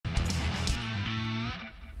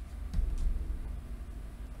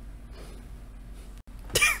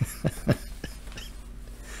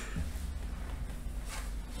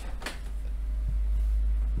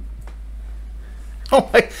Oh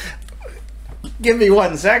my! Give me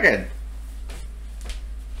 1 second.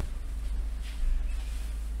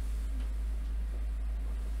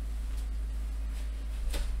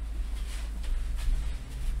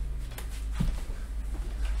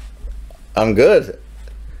 I'm good.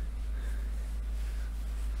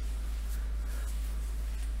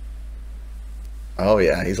 Oh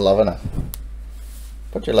yeah, he's loving it.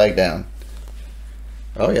 Put your leg down.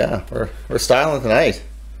 Oh yeah, we're styling tonight.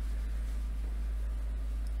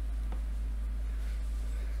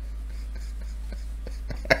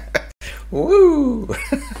 Woo!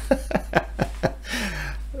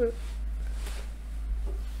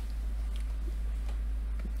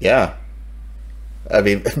 Yeah. I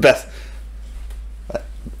mean, best.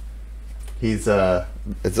 He's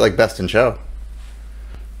it's like Best in Show.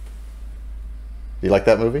 You like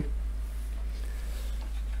that movie?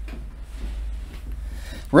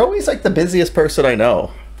 Roey's like the busiest person I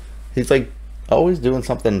know. He's like always doing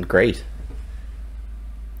something great.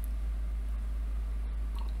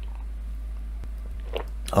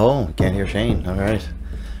 Oh, can't hear Shane. All right.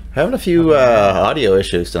 Having a few audio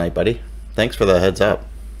issues tonight, buddy. Thanks for the heads up.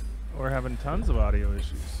 We're having tons of audio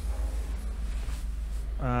issues.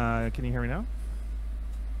 Can you hear me now?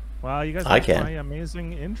 Wow, you guys I missed can. my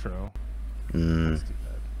amazing intro. Mm. That's too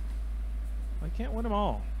bad. I can't win them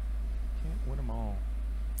all. Can't win them all.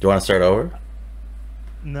 Do you want to start over?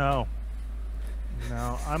 No.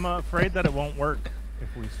 No, I'm afraid that it won't work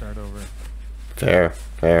if we start over. Fair,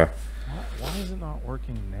 fair. Why is it not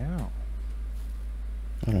working now?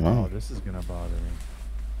 I don't know. Oh, this is gonna bother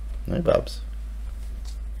me. Hey, Bubs.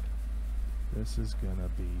 This is gonna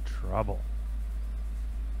be trouble.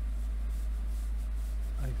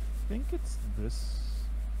 I think it's this.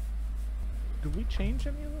 Did we change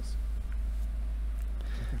any of this?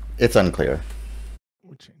 It's unclear.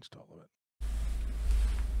 We changed all of it.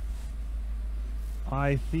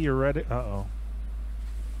 I theoretically. Uh-oh.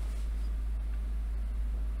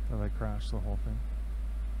 Did I crash the whole thing?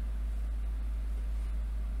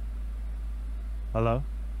 Hello?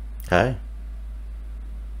 Hi.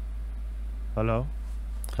 Hello?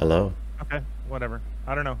 Hello. Okay, whatever.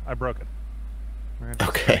 I don't know. I broke it. We're gonna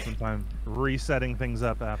have to Okay. spend some time resetting things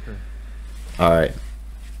up after. All right.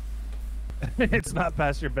 It's not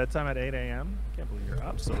past your bedtime at 8 a.m.? I can't believe you're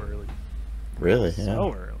up so early. Really? Yeah.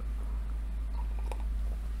 So early.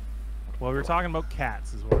 Well, we were talking about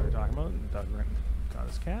cats is what we were talking about, and Doug went and got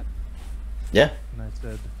his cat. Yeah. And I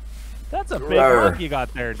said, that's a big Rawr. mug you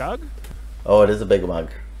got there, Doug. Oh, it is a big mug.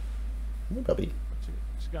 Hey, Bubby.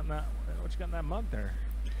 What you got in that mug there?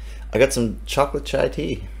 I got some chocolate chai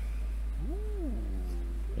tea. Ooh,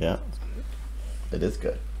 Yeah. sounds good. It is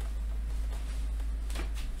good.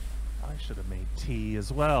 I should have made tea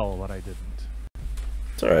as well, but I didn't.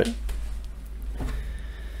 It's all right.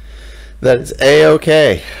 That is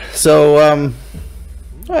A-okay. So,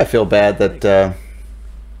 I feel bad that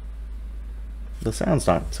the sound's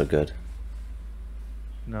not so good.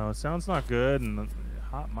 No, it sounds not good, and the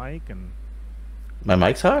hot mic, and My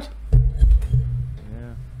mic's hot?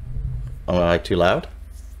 yeah. Oh, am I too loud?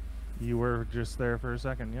 You were just there for a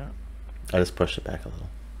second, yeah. I just pushed it back a little.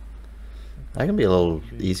 I can be a little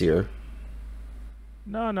easier.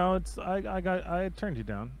 No, it's I turned you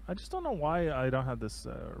down. I just don't know why I don't have this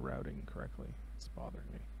routing correctly. It's bothering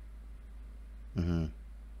me. Mm-hmm.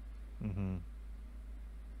 Mm-hmm.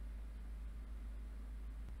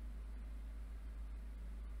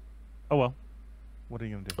 Oh well. What are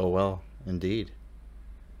you gonna do? Oh, well, indeed.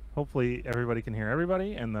 Hopefully everybody can hear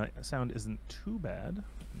everybody and the sound isn't too bad.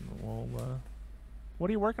 Well, what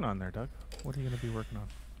are you working on there, Doug? What are you gonna be working on?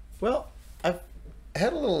 Well, I've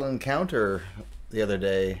had a little encounter the other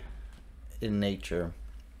day in nature,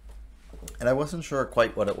 and I wasn't sure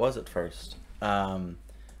quite what it was at first. I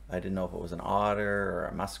didn't know if it was an otter or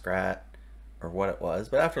a muskrat or what it was,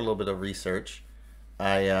 but after a little bit of research,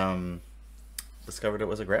 I discovered it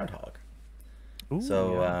was a groundhog. Ooh,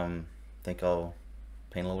 So yeah. I think I'll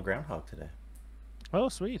paint a little groundhog today. Oh,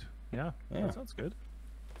 sweet. Yeah, Yeah. that sounds good.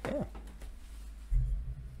 Yeah.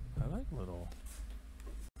 I like little.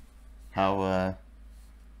 How's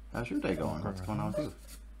your day going? What's going on with you?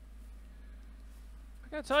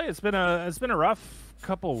 I gotta tell you, it's been a rough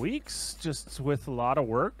couple weeks, just with a lot of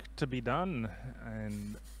work to be done,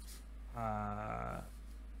 and I'm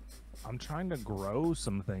trying to grow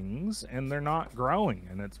some things, and they're not growing,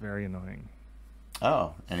 and it's very annoying.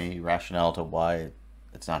 Oh, any rationale to why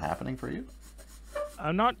it's not happening for you?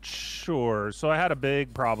 I'm not sure. So I had a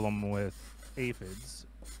big problem with aphids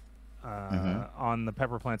on the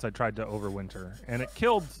pepper plants I tried to overwinter, and it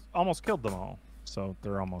almost killed them all. So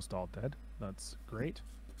they're almost all dead. That's great.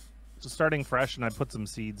 So starting fresh, and I put some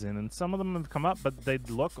seeds in, and some of them have come up, but they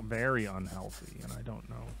look very unhealthy, and I don't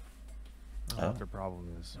know what their problem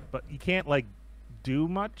is. But you can't like do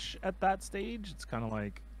much at that stage. It's kind of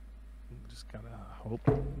like just gotta hope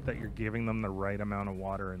that you're giving them the right amount of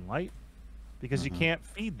water and light, because you can't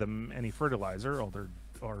feed them any fertilizer, or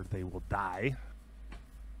they will die.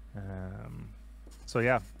 So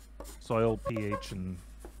yeah, soil pH and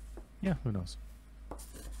yeah, who knows.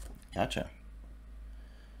 Gotcha.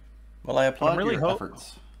 Well, I applaud really your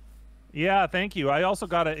efforts. Yeah, thank you. I also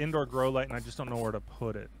got an indoor grow light, and I just don't know where to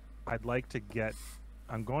put it. I'd like to get.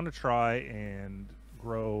 I'm going to try and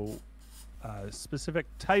grow a specific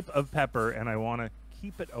type of pepper, and I want to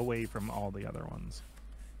keep it away from all the other ones.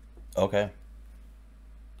 Okay.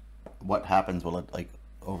 What happens? Will it like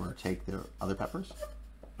overtake the other peppers?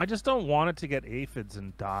 I just don't want it to get aphids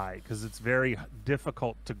and die, because it's very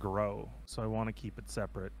difficult to grow. So I want to keep it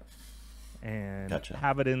separate and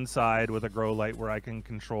have it inside with a grow light where I can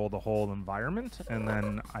control the whole environment, and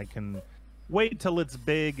then I can wait till it's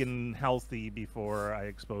big and healthy before I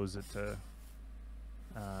expose it to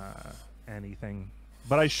anything.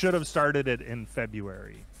 But I should have started it in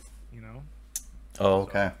February, you know? Oh,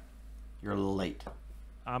 okay. You're a little late.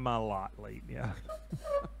 I'm a lot late, yeah.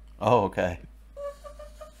 Oh, okay.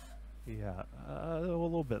 Yeah, a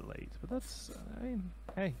little bit late, but that's, I mean,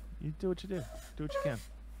 hey, you do what you do. Do what you can.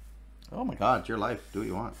 Oh my God, it's your life. Do what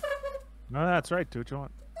you want. No, that's right. Do what you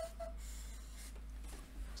want.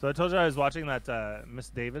 So I told you I was watching that Miss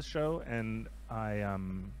Davis show, and I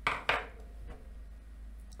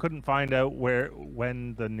couldn't find out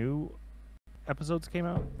when the new episodes came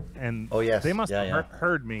out, and oh yes, they must have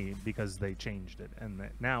heard me, because they changed it, and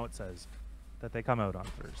now it says that they come out on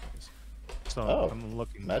Thursdays. So I'm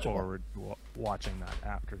looking forward to watching that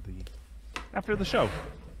after the show.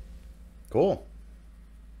 Cool.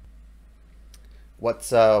 What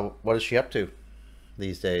is she up to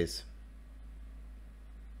these days?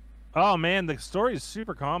 Oh man, the story is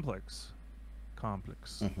super complex.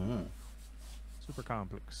 Super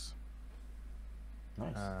complex.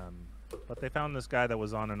 Nice. But they found this guy that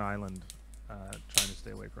was on an island trying to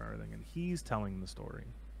stay away from everything, and he's telling the story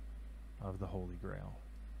of the Holy Grail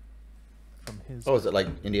from his. Oh, is it like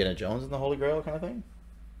Indiana Jones and the Holy Grail kind of thing?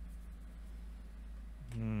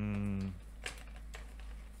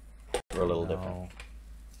 Or a little different?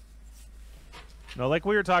 No, like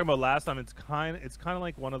we were talking about last time, it's kind of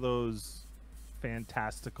like one of those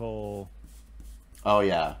fantastical. Oh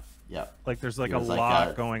yeah, yeah. Like there's like a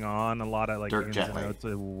lot going on, a lot of like ins and outs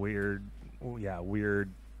of weird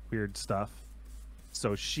stuff.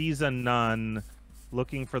 So she's a nun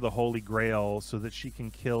looking for the Holy Grail so that she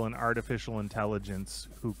can kill an artificial intelligence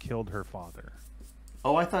who killed her father.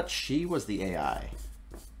 Oh, I thought she was the AI.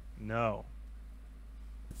 No.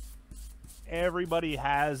 Everybody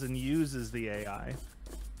has and uses the AI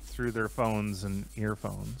through their phones and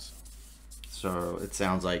earphones. So it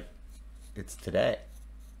sounds like it's today.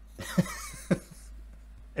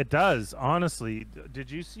 It does, honestly.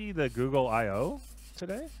 Did you see the Google I/O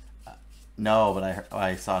today? No, but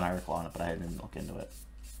I saw an article on it, but I didn't look into it.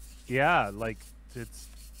 Yeah, like it's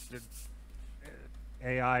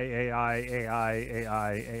AI,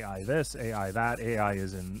 this, AI that, AI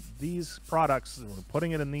is in these products, we're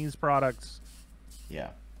putting it in these products. Yeah.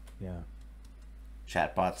 Yeah.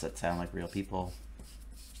 Chatbots that sound like real people.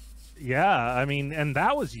 Yeah, I mean, and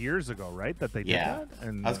that was years ago, right? That they did that?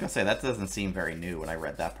 And I was going to say, that doesn't seem very new. When I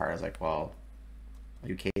read that part, I was like, well, are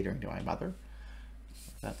you catering to my mother?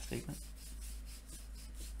 Is that the statement?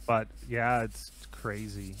 But, yeah, it's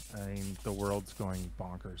crazy. I mean, the world's going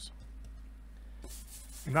bonkers.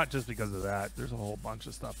 Not just because of that. There's a whole bunch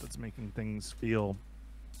of stuff that's making things feel,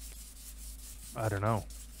 I don't know,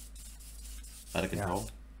 out of control.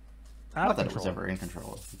 Yeah. Not that it was ever in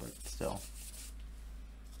control, but still.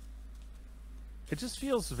 It just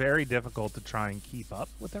feels very difficult to try and keep up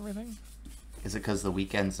with everything. Is it because the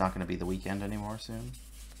weekend's not going to be the weekend anymore soon?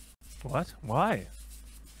 What? Why?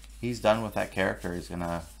 He's done with that character. He's going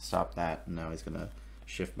to stop that, and now he's going to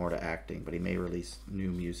shift more to acting. But he may release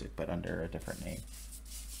new music, but under a different name.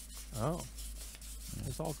 Oh.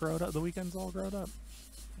 It's all grown up. The weekend's all grown up.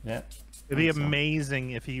 Yeah. It'd be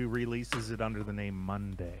amazing if he releases it under the name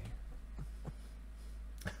Monday.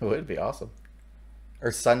 It would be awesome.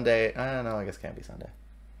 Or Sunday. I don't know. I guess it can't be Sunday.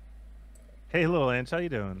 Hey, little Ange. How you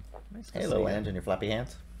doing? Nice to see little Ange and your flappy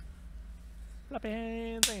hands. Flappy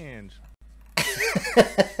hands, Ange.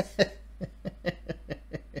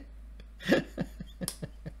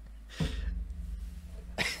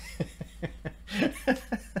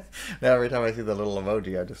 Now every time I see the little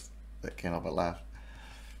emoji, I can't help but laugh.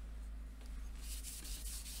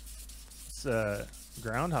 It's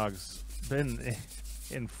Groundhog's been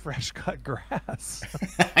in fresh cut grass.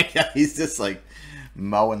 Yeah, he's just like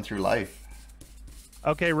mowing through life.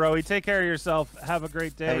 Okay, Rowie, take care of yourself. Have a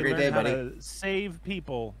great day. Have a great day, Learn how buddy. to save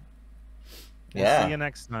people. We'll Yeah. see you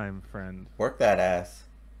next time, friend. Work that ass.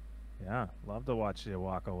 Yeah, love to watch you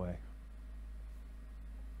walk away.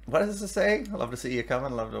 What does it say? I love to see you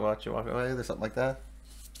coming. Love to watch you walk away. There's something like that.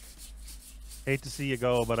 Hate to see you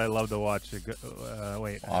go, but I love to watch you go.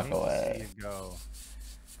 Wait, Walk I hate away. to see you go,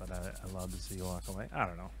 but I love to see you walk away. I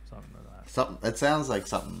don't know, something to that. Something. It sounds like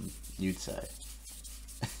something you'd say.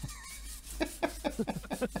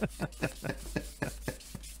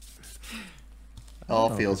 All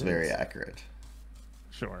feels very accurate.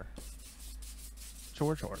 Sure.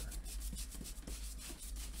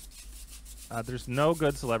 There's no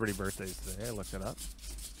good celebrity birthdays today. I looked it up.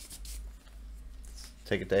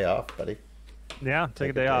 Take a day off, buddy. Yeah, take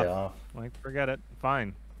a day off. Like, forget it.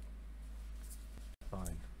 Fine.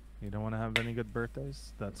 Fine. You don't want to have any good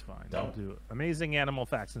birthdays? That's fine. Don't. I'll do amazing animal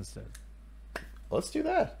facts instead. Let's do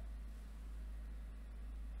that.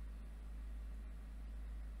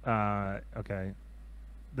 Okay.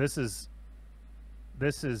 This is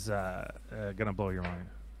gonna blow your mind.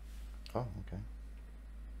 Oh, okay.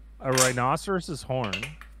 A rhinoceros's horn.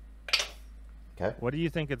 Okay. What do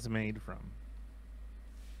you think it's made from?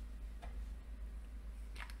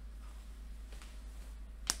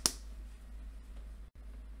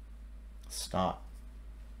 Snot.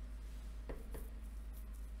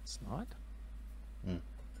 Snot? Mm.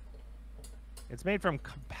 It's made from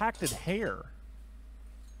compacted hair.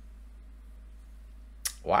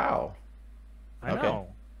 Wow. I know.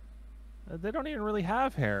 They don't even really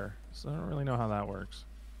have hair, so I don't really know how that works.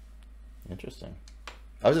 Interesting.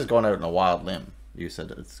 I was just going out on a wild limb. You said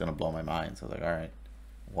that it's going to blow my mind, so I was like, all right,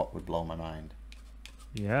 what would blow my mind?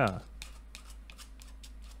 Yeah.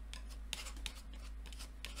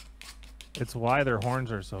 It's why their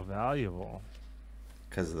horns are so valuable.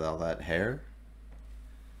 Because of all that hair?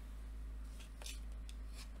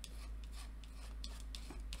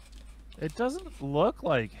 It doesn't look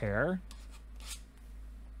like hair.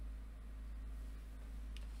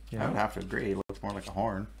 I would have to agree. It looks more like a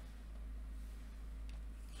horn.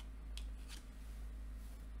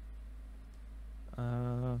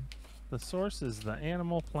 The source is the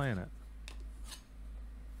Animal Planet.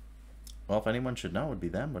 Well, if anyone should know, it would be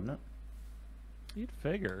them, wouldn't it? You'd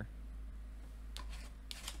figure.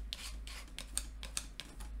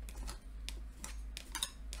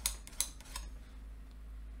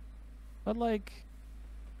 But like,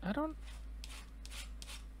 I don't...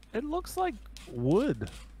 It looks like wood.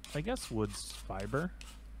 I guess wood's fiber.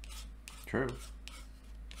 True.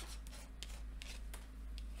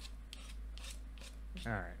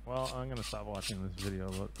 Alright, well, I'm gonna stop watching this video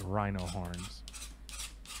about the rhino horns.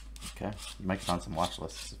 Okay. You might find some watch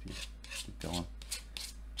lists if you keep going.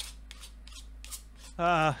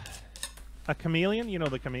 A chameleon? You know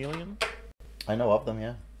the chameleon? I know of them,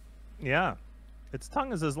 yeah. Yeah. Its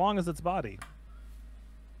tongue is as long as its body.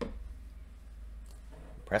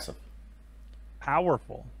 Impressive.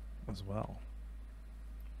 Powerful as well.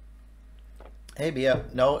 Hey, but yeah,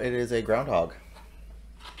 no, it is a groundhog.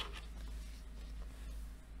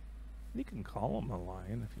 You can call him a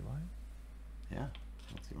lion if you like. Yeah,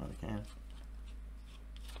 let's see what I can.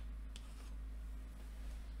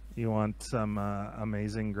 You want some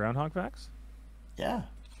amazing groundhog facts? Yeah.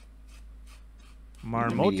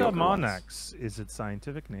 Marmota mediocre monax is its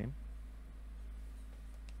scientific name.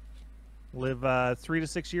 Live 3 to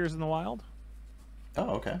 6 years in the wild. Oh,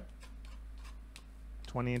 okay.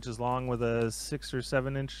 20 inches long with a 6 or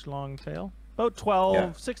 7 inch long tail. About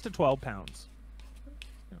 12, 6 to 12 pounds.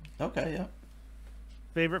 Okay, yeah.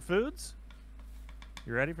 Favorite foods?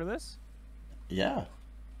 You ready for this? Yeah.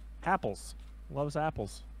 Apples. Loves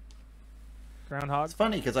apples. Groundhog. It's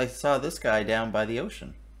funny because I saw this guy down by the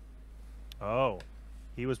ocean. Oh.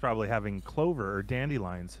 He was probably having clover or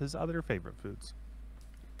dandelions, his other favorite foods.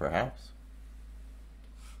 Perhaps.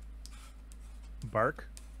 Bark.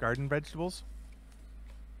 Garden vegetables.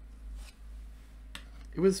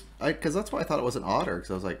 It was, because that's why I thought it was an otter,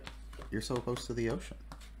 because I was like, you're so close to the ocean.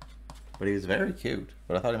 But he was very cute,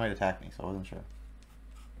 but I thought he might attack me, so I wasn't sure.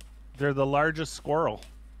 They're the largest squirrel.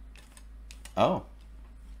 Oh.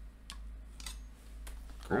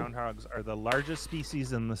 Cool. Groundhogs are the largest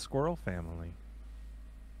species in the squirrel family.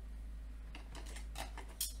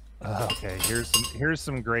 Okay, here's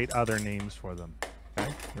some great other names for them.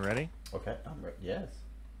 Okay, you ready? Okay, I'm ready. Yes.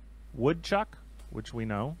 Woodchuck, which we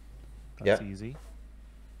know. That's easy.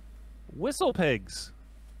 Whistle pigs.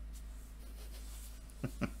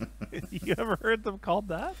 You ever heard them called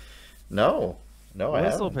that? No. No, I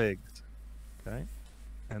haven't. Whistle pigs. Okay.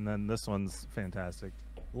 And then this one's fantastic.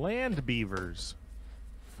 Land beavers.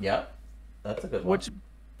 Yeah, that's a good one.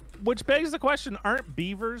 Which begs the question, aren't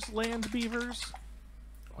beavers land beavers?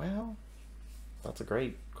 Well, that's a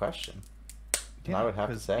great question. And Yeah, I would have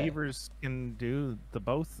to say beavers can do the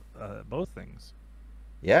both things.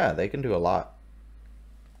 yeah, they can do a lot.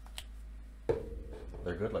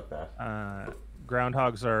 They're good like that.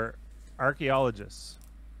 Groundhogs are archaeologists.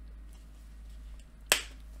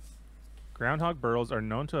 Groundhog burrows are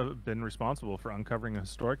known to have been responsible for uncovering a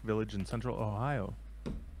historic village in central Ohio,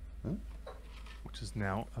 which is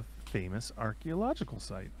now a famous archaeological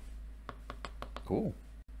site. Cool.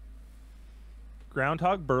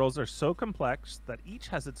 Groundhog burrows are so complex that each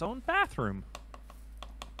has its own bathroom.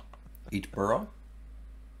 Each burrow?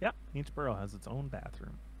 Yep, each burrow has its own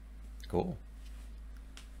bathroom. Cool.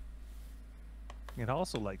 It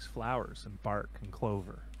also likes flowers and bark and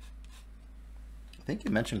clover. I think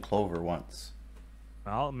you mentioned clover once.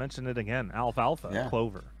 I'll mention it again. Alfalfa, Yeah.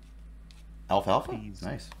 clover. Alfalfa? Peas.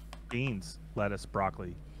 Nice. Beans, lettuce,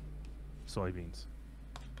 broccoli, soybeans.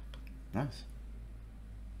 Nice.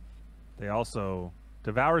 They also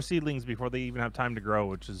devour seedlings before they even have time to grow,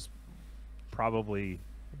 which is probably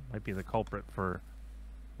might be the culprit for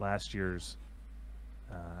last year's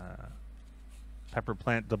pepper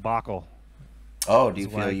plant debacle. Oh, do you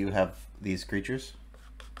feel you have these creatures?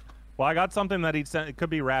 Well, I got something that he sent. It could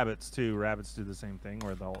be rabbits too. Rabbits do the same thing,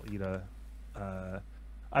 where they'll eat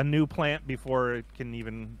a new plant before it can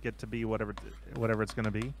even get to be whatever it's going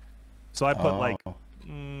to be. So I put like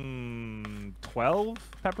 12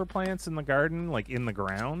 pepper plants in the garden, like in the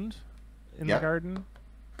ground in the garden,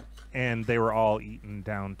 and they were all eaten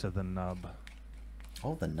down to the nub.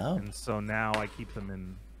 Oh, the nub. And so now I keep them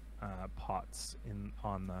in pots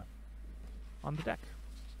on the deck.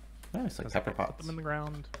 Nice, like pepper pots. Put them in the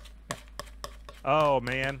ground. Yeah. Oh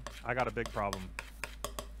man, I got a big problem.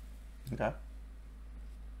 Okay. I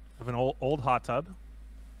have an old hot tub.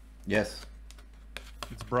 Yes.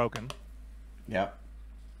 It's broken. Yeah.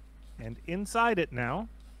 And inside it now,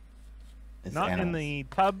 It's not animals. in the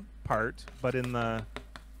tub part, but in the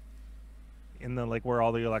like where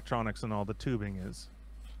all the electronics and all the tubing is,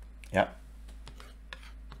 Yeah.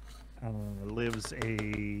 lives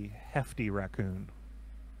a hefty raccoon.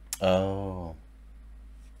 Oh.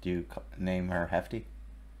 Do you name her Hefty?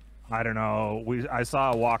 I don't know. I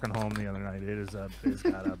saw it walking home the other night. It's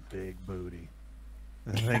got a big booty.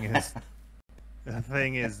 The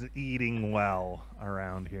thing is eating well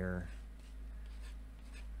around here.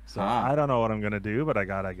 So I don't know what I'm gonna do, but I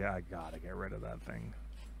gotta get rid of that thing.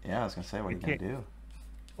 Yeah, I was gonna say, what are you gonna do?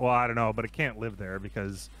 Well, I don't know, but it can't live there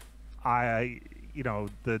because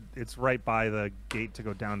it's right by the gate to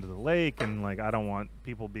go down to the lake, and like I don't want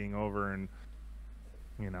people being over and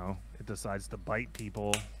it decides to bite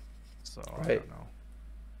people. So I don't know.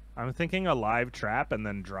 I'm thinking a live trap and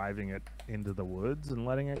then driving it into the woods and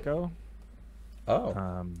letting it go.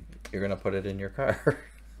 Oh. You're gonna put it in your car.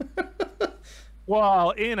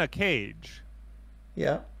 Well, in a cage.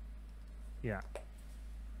 Yeah. Yeah.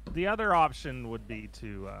 The other option would be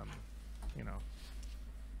to,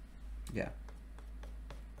 Yeah.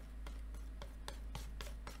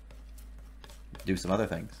 Do some other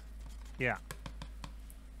things. Yeah.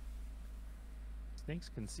 Snakes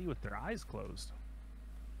can see with their eyes closed.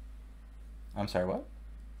 I'm sorry, what?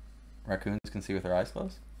 Raccoons can see with their eyes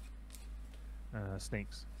closed?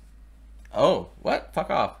 Snakes. Oh, what? Fuck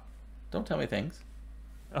off. Don't tell me things.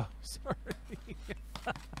 Oh, sorry.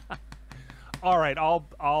 All right,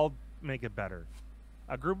 I'll make it better.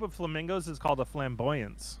 A group of flamingos is called a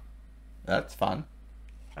flamboyance. That's fun.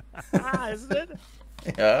 Isn't it?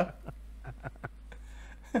 Yeah.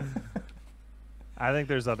 I think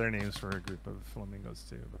there's other names for a group of flamingos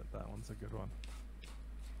too, but that one's a good one.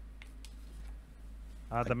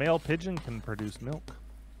 The male pigeon can produce milk.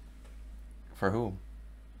 For whom?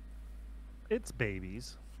 Its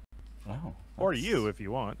babies. Oh. Or you, if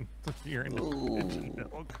you want. If you're into pigeon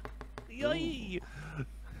milk. Yay!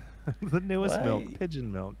 The newest milk,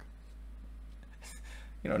 pigeon milk.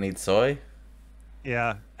 You don't need soy?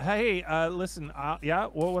 Yeah. Hey, listen. Yeah,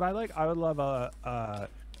 what would I like? I would love a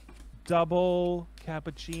double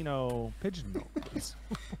cappuccino pigeon milk.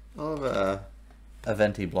 I'll have a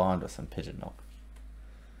venti blonde with some pigeon milk.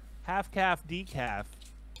 Half calf, decaf,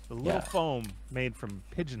 a little foam made from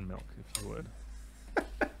pigeon milk, if you would.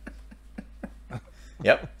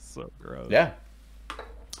 Yep. So gross. Yeah.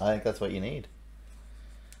 I think that's what you need.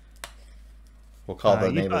 We'll call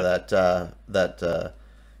the name of that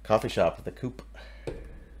coffee shop the Coop.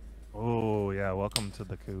 Oh yeah, welcome to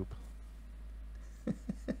the Coop.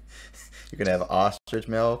 You can have ostrich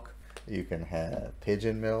milk. You can have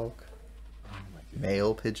pigeon milk. Oh my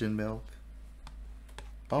Male pigeon milk.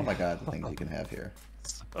 Oh my god, the things you can have here.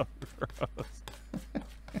 So gross.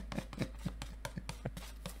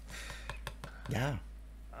 Yeah.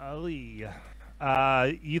 Ali,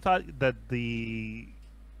 you thought that the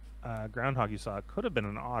groundhog you saw could have been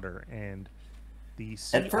an otter, and the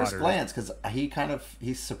sea At first otters... glance, because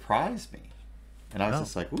he surprised me, and I was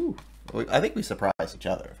just like, ooh. I think we surprised each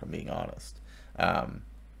other, if I'm being honest.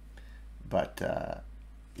 But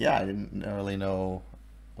yeah, I didn't really know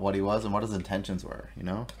what he was and what his intentions were, you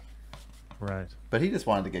know. Right. But he just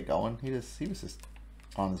wanted to get going. He was just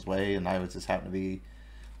on his way, and I was just happened to be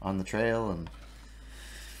on the trail, and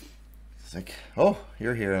it's like, oh,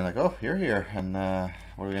 you're here, and like, oh, you're here, and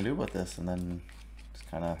what are we gonna do about this? And then just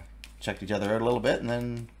kind of checked each other out a little bit, and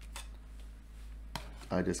then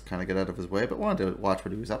I just kind of got out of his way, but wanted to watch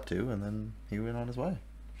what he was up to, and then he went on his way.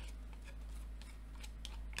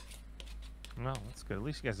 Well, that's good. At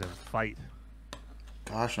least you guys didn't fight.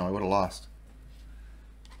 Gosh, no, I would have lost.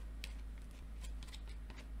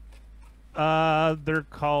 They're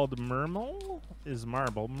called mermal. Is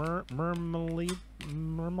marble mermalator?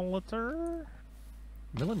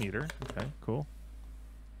 Millimeter. Okay, cool.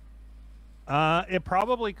 It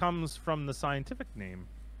probably comes from the scientific name,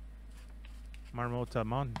 Marmota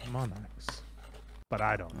monax, but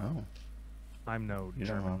I don't know. Oh. I'm no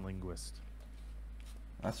German linguist.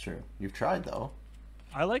 That's true. You've tried, though.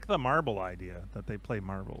 I like the marble idea, that they play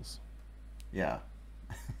marbles. Yeah.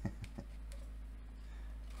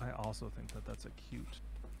 I also think that that's a cute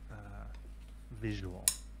visual.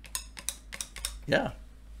 Yeah.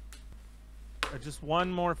 Just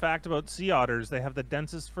one more fact about sea otters. They have the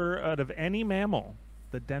densest fur out of any mammal.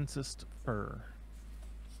 The densest fur.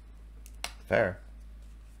 Fair.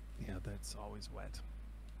 Yeah, that's always wet.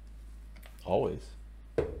 Always.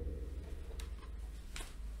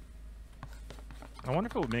 I wonder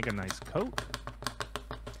if it would make a nice coat.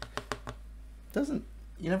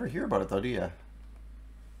 You never hear about it, though, do you?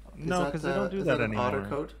 No, because they don't do that anymore. Otter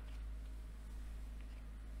coat?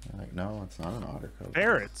 Like, no, it's not an otter coat.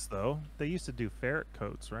 Ferrets, though. They used to do ferret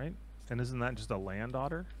coats, right? And isn't that just a land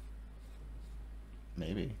otter?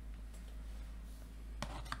 Maybe.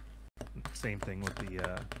 Same thing with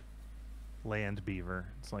the land beaver.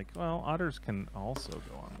 It's like, well, otters can also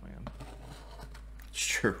go on land. It's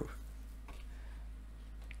true.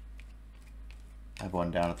 I have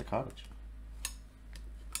one down at the cottage.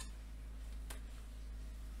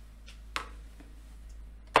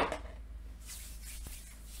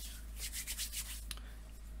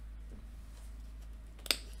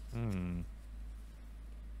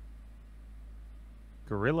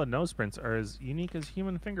 Gorilla nose prints are as unique as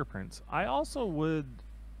human fingerprints. I also would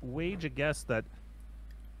wage a guess that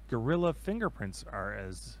gorilla fingerprints are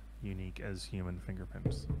as unique as human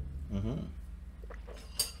fingerprints. Mm-hmm.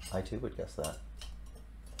 I too would guess that.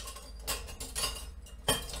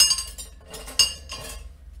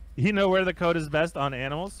 You know where the coat is best on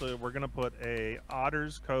animals, so we're gonna put a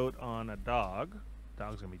otter's coat on a dog.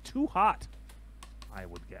 Dog's gonna be too hot, I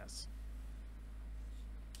would guess.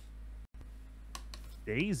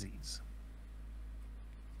 Daisies.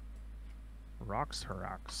 Rocks.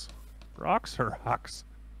 I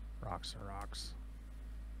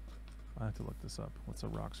have to look this up. What's a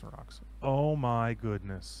rocks? Oh my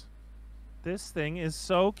goodness. This thing is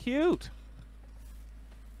so cute.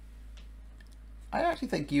 I actually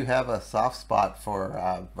think you have a soft spot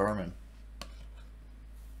for vermin.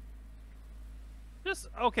 Just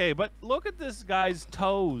okay, but look at this guy's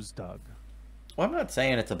toes, Doug. Well, I'm not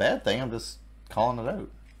saying it's a bad thing. I'm just calling it out.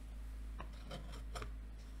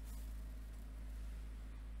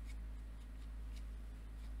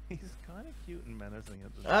 He's kind of cute and menacing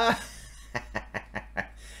at the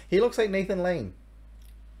He looks like Nathan Lane.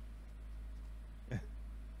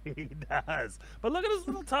 He does. But look at his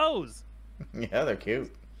little toes. Yeah, they're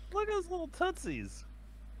cute. Look at his little tootsies.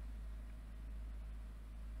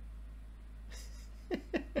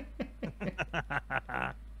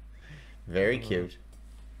 Very cute.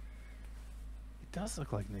 It does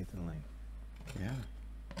look like Nathan Lane. Yeah.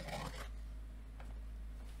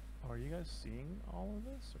 Oh, are you guys seeing all of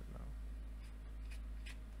this or no?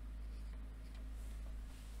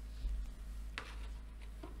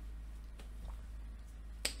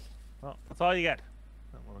 Well, that's all you get.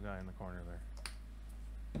 That little guy in the corner there.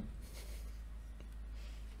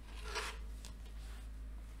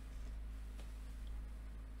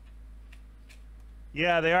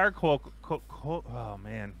 Yeah, they are cool. Oh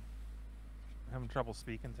man, I'm having trouble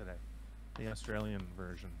speaking today. The Australian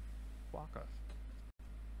version, quokka.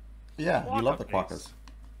 Yeah, Quokka you love the face. quokkas.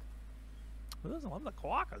 Who doesn't love the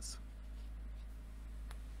quokkas?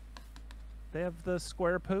 They have the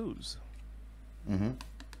square poos. Mm-hmm.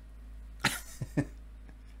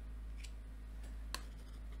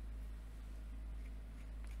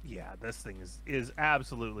 Yeah, this thing is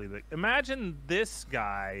absolutely the. Imagine this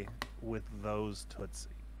guy with those Tootsie.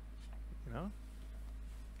 You know?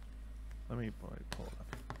 Let me pull it up.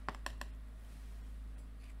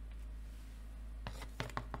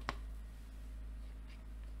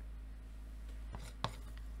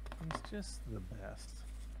 He's just the best.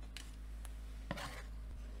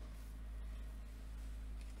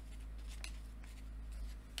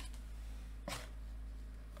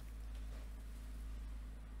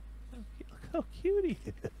 Look how cute he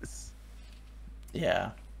is.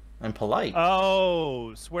 Yeah. And polite.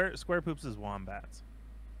 Oh, Square Poops is wombats.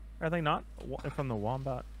 Are they not from the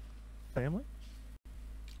wombat family?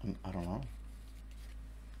 I don't know.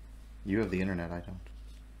 You have the internet, I don't.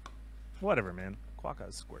 Whatever, man. Quokka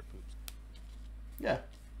has Square Poops. Yeah.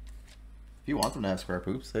 If you want them to have square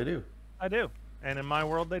poops, they do. I do. And in my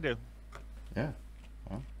world, they do. Yeah.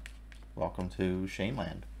 Well, welcome to Shane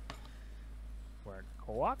Land. Where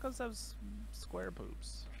Quokkas have Square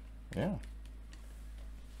Poops. Yeah.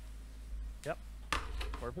 Yep.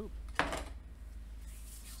 Square Poop.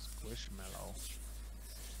 Squishmallow.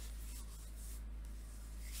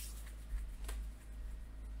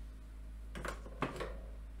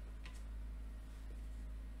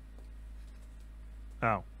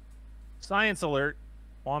 Oh. Science alert.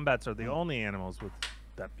 Wombats are the only animals with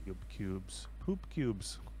that poop cubes. Poop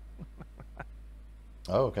cubes.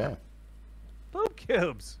 Oh, okay. Poop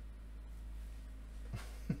cubes.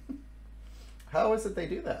 How is it they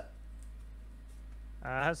do that? It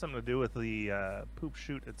has something to do with the poop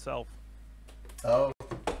chute itself. Oh.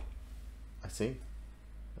 I see.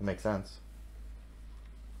 It makes sense.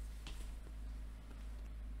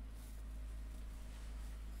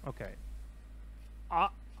 Okay.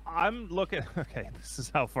 I'm looking. Okay, this is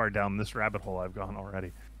how far down this rabbit hole I've gone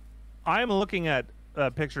already. I'm looking at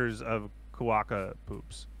pictures of Quokka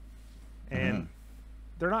poops, and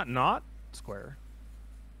they're not square.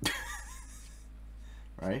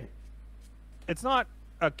 Right? It's not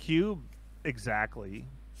a cube exactly,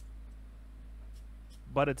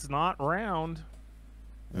 but it's not round.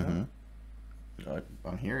 Mm-hmm.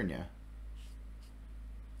 I'm hearing you.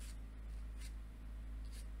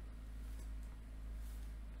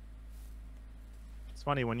 It's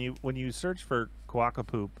funny when you search for Quokka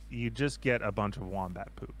poop, you just get a bunch of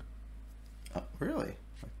wombat poop. Really?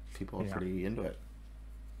 Like, people are pretty into it.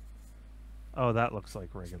 Oh, that looks like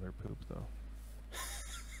regular poop though.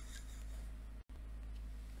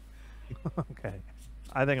 Okay,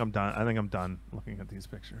 I think I'm done. I think I'm done looking at these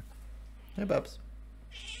pictures. Hey, Bubs.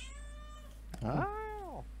 Huh?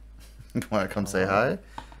 Wow. You want to come say hi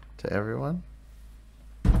to everyone?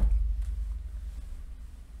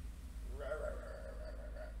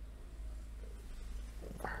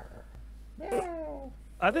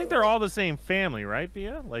 I think they're all the same family, right,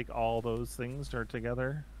 Bia? Like all those things are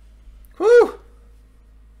together. Woo!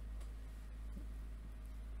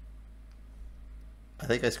 I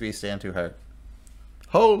think I squeezed Stan too hard.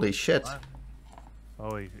 Holy shit!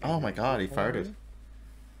 Oh my god, he farted.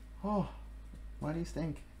 Oh, why do you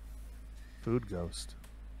stink? Food ghost.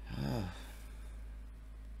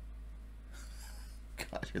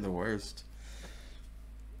 God, you're the worst.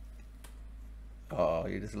 Oh,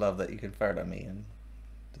 you just love that you can fart on me and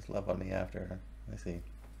just love on me after. I see.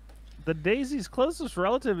 The daisy's closest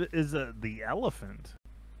relative is the elephant.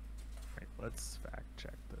 Right, let's fact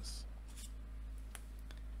check this.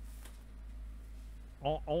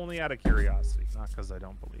 Only out of curiosity, not because I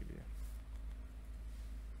don't believe you.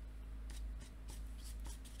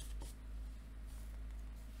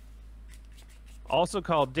 Also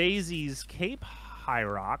called Daisy's Cape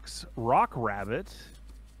Hyrax, rock rabbit,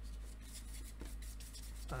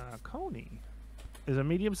 coney, is a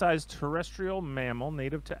medium-sized terrestrial mammal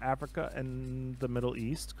native to Africa and the Middle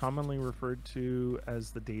East, commonly referred to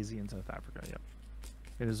as the daisy in South Africa. Yep.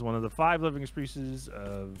 It is one of the 5 living species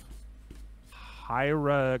of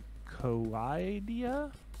Hyracoidea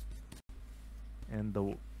and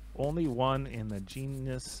the only one in the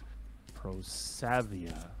genus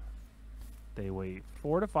Prosavia. They weigh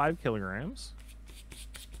 4 to 5 kilograms.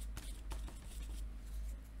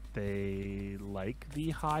 They like the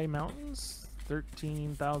high mountains,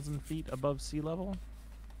 13,000 feet above sea level.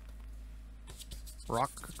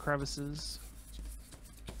 Rock crevices.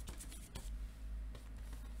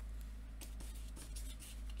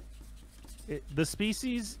 The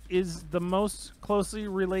species is the most closely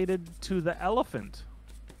related to the elephant.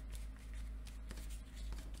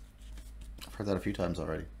 I've heard that a few times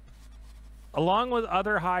already. Along with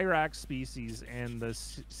other Hyrax species and the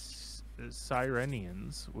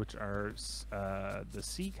Sirenians, which are the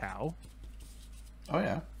sea cow. Oh,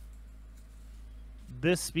 yeah.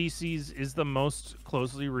 This species is the most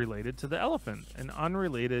closely related to the elephant, an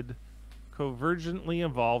unrelated, convergently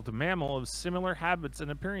evolved mammal of similar habits and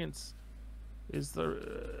appearance is the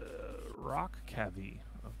rock cavy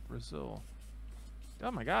of Brazil.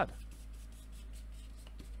 Oh my god.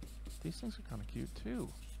 These things are kind of cute too.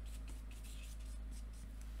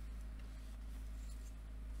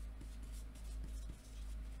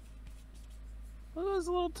 Look at those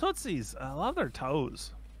little tootsies. I love their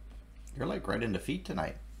toes. You're like right into feet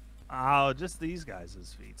tonight. Oh, just these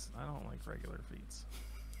guys' feet. I don't like regular feet.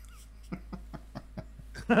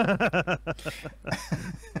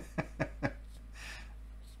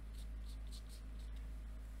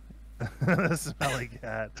 The smelly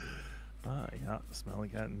cat. Oh, yeah, smelly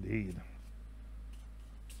cat indeed.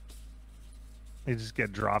 You just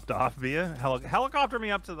get dropped off via helicopter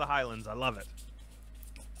me up to the Highlands. I love it.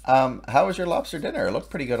 How was your lobster dinner? It looked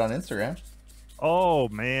pretty good on Instagram. Oh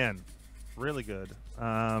man, really good.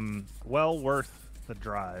 Well worth the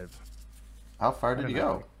drive. How far did you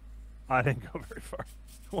go? I didn't go very far.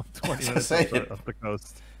 20 minutes up the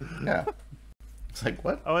coast. Yeah. It's like,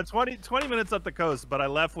 what? Oh, it's 20 minutes up the coast, but I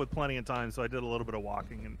left with plenty of time, so I did a little bit of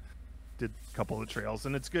walking and did a couple of the trails,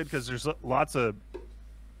 and it's good because there's lots of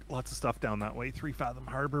stuff down that way, 3 Fathom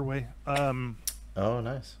Harbor way. Oh,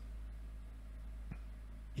 nice.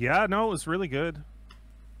 Yeah, no, it was really good.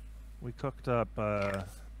 We cooked up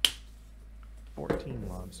 14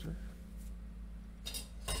 lobster.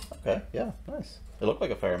 Okay, yeah, nice. It looked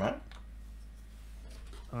like a fair amount.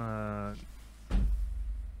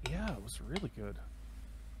 Yeah, it was really good.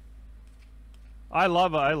 I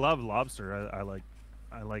love lobster. I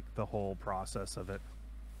like the whole process of it.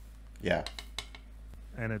 Yeah.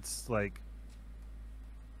 And it's like,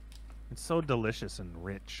 it's so delicious and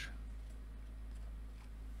rich.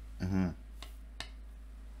 Mm-hmm.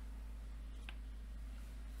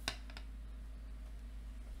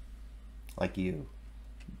 Like you.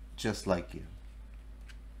 Just like you.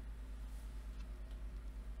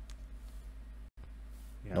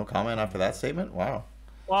 Yeah. No comment after that statement? Wow.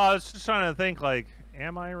 Well, I was just trying to think, like,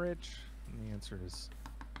 am I rich? And the answer is...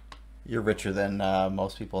 You're richer than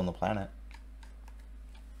most people on the planet.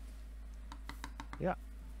 Yeah.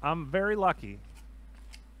 I'm very lucky.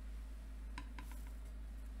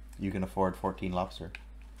 You can afford 14 lobster.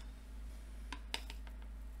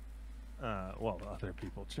 Well, other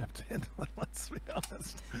people chipped in, let's be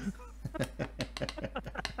honest.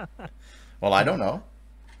 Well, I don't know.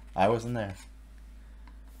 I wasn't there.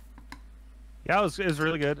 Yeah, it was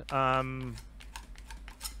really good. I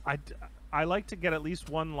like to get at least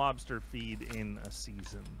one lobster feed in a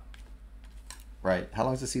season. Right. How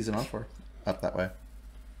long is the season on for? Up that way?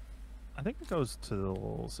 I think it goes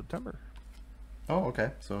till September. Oh,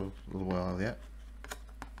 okay. So a little while yet.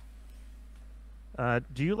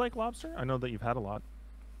 Do you like lobster? I know that you've had a lot.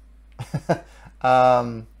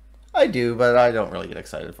 I do, but I don't really get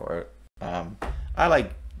excited for it. I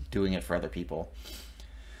like doing it for other people.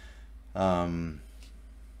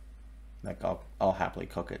 Like I'll happily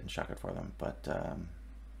cook it and chuck it for them, but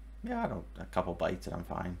yeah, a couple bites and I'm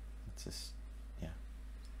fine. It's just, yeah,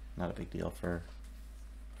 not a big deal for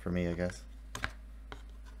me, I guess.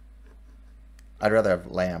 I'd rather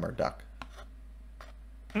have lamb or duck.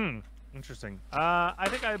 Interesting. I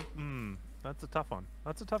think that's a tough one.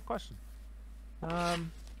 That's a tough question.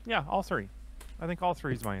 Yeah, all three. I think all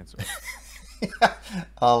three is my answer.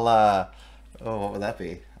 I'll what would that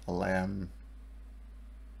be? A lamb,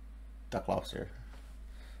 duck, lobster.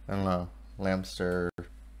 I don't know. Lamb stir,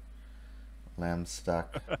 lamb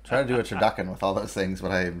stuck. Try to do a turducken with all those things,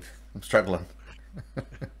 but I'm struggling.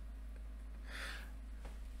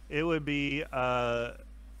 It would be lamb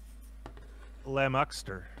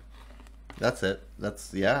uxter. That's it.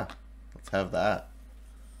 Yeah. Let's have that.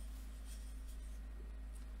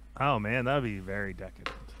 Oh man, that would be very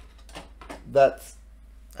decadent. That's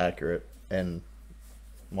accurate and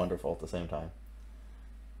wonderful at the same time.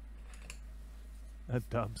 A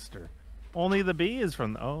dumpster. Only the B is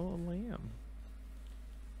from lamb.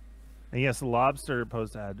 And yes, the lobster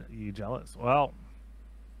post had you jealous. Well,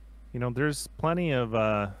 you know, there's plenty of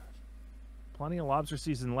lobster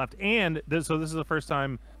season left, and so this is the first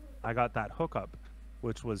time I got that hookup,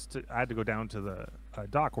 which was I had to go down to the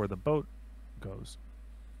dock where the boat goes.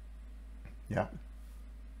 Yeah.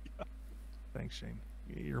 Thanks, Shane.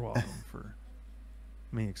 You're welcome for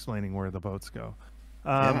me explaining where the boats go.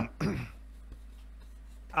 Yeah.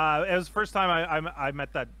 It was the first time I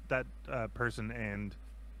met that person, and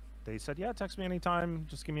they said, "Yeah, text me anytime.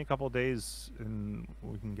 Just give me a couple of days, and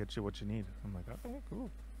we can get you what you need." I'm like, "Okay,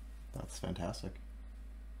 cool." That's fantastic.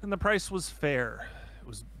 And the price was fair. It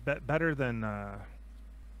was better than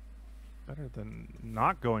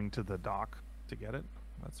not going to the dock to get it.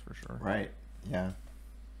 That's for sure. Right. Yeah.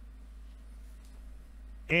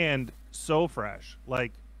 And so fresh.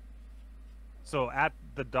 Like, so at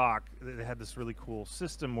the dock, they had this really cool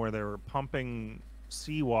system where they were pumping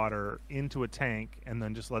seawater into a tank and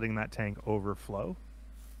then just letting that tank overflow.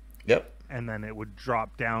 Yep. And then it would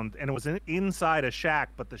drop down, and it was inside a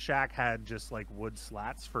shack, but the shack had just like wood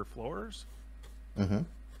slats for floors. Mm-hmm.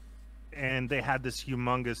 And they had this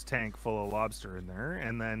humongous tank full of lobster in there,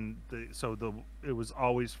 and then it was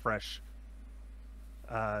always fresh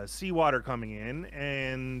seawater coming in,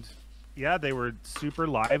 and yeah, they were super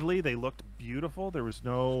lively. They looked beautiful. There was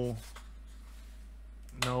no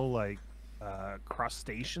like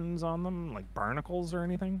crustaceans on them, like barnacles or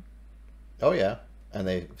anything. Oh yeah, and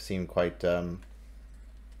they seemed quite. They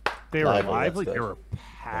were lively. They were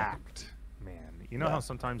packed, man. You know how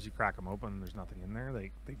sometimes you crack them open and there's nothing in there?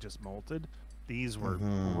 They just molted. These were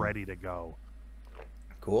ready to go.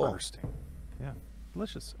 Cool. Bursting. Yeah.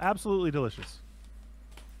 Delicious. Absolutely delicious.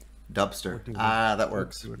 Dubster. Ah, that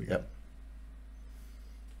works. Yep.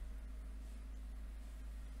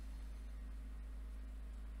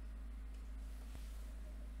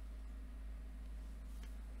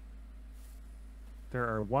 There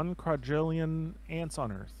are 1 quadrillion ants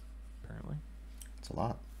on Earth, apparently. It's a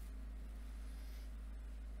lot.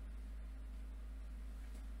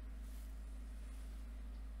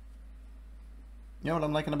 You know what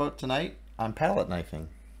I'm liking about tonight? I'm palette knifing.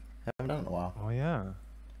 Haven't done it in a while. Oh yeah,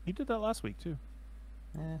 he did that last week too.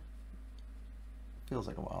 Yeah. Feels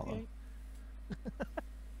like a while though.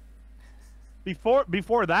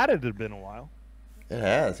 Before that, it had been a while. It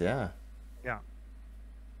has, yeah. Yeah.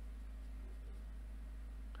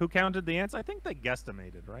 Who counted the ants? I think they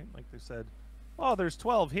guesstimated, right? Like they said, "Oh, there's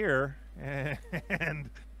 12 here,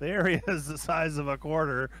 and the area is the size of a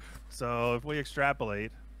quarter. So if we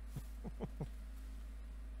extrapolate."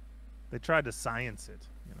 They tried to science it,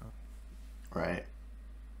 you know. Right.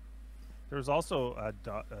 There's also a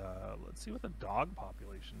let's see what the dog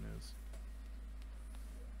population is.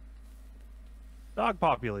 Dog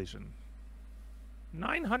population.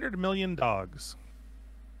 900 million dogs.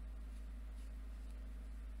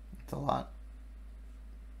 It's a lot.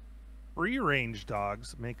 Free-range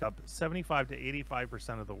dogs make up 75 to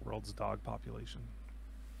 85% of the world's dog population.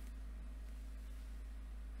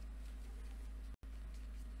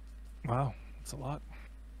 Wow, it's a lot.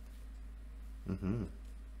 Mm-hmm.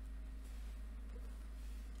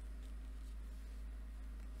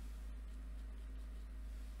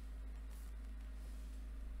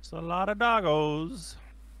 It's a lot of doggos.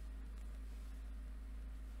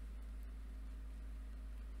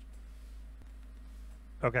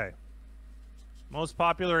 Okay. Most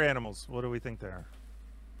popular animals. What do we think they are?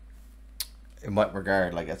 In what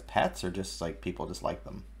regard? Like as pets or just like people just like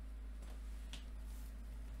them?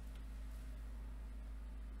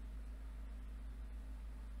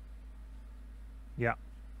 Yeah.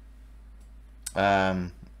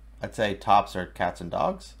 I'd say tops are cats and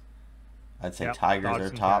dogs. I'd say tigers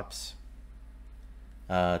are tops.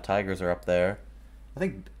 Tigers are up there. I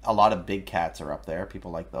think a lot of big cats are up there.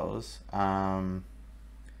 People like those. I'm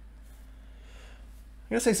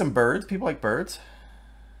gonna say some birds. People like birds.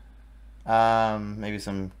 Maybe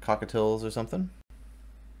some cockatiels or something.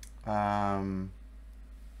 I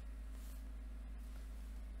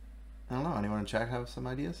don't know. Anyone in chat have some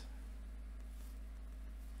ideas?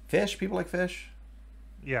 Fish. People like fish.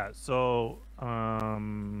 Yeah. So,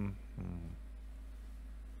 trying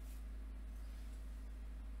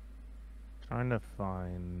to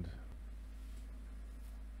find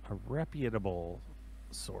a reputable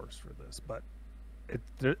source for this, but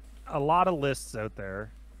there a lot of lists out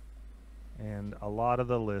there, and a lot of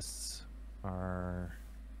the lists are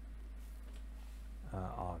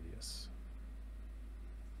obvious.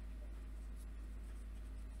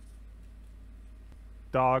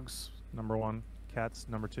 Dogs, number 1. Cats,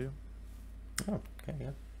 number 2. Oh, okay, yeah.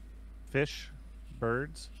 Fish,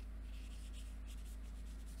 birds,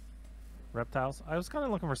 reptiles. I was kind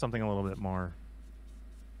of looking for something a little bit more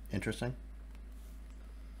interesting.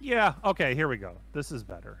 Yeah, okay, here we go. This is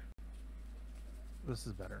better.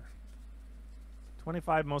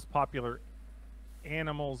 25 most popular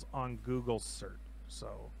animals on Google search.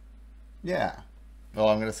 So, yeah. Well,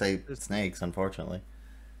 I'm going to say snakes, unfortunately.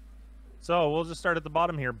 So, we'll just start at the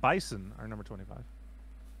bottom here. Bison are number 25.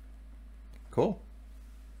 Cool.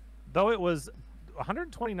 Though it was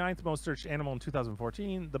 129th most searched animal in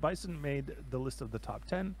 2014, the bison made the list of the top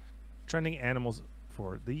 10 trending animals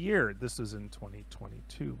for the year. This is in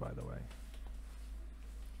 2022, by the way.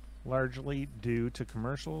 largely due to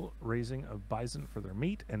commercial raising of bison for their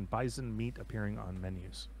meat and bison meat appearing on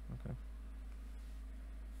menus. Okay.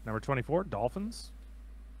 Number 24, dolphins.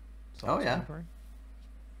 Oh, yeah.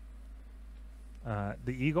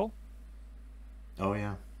 The eagle. Oh,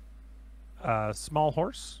 yeah. Small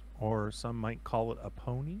horse, or some might call it a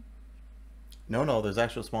pony. No, there's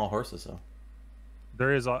actual small horses, though.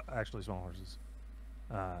 There is actually small horses.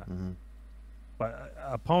 But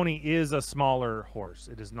a pony is a smaller horse.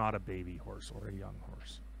 It is not a baby horse or a young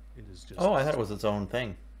horse. It is just... Oh, I thought it was its own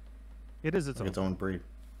thing. It is its like own. Its own breed.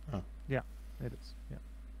 Oh. Yeah, it is. Yeah.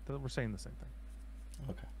 We're saying the same thing.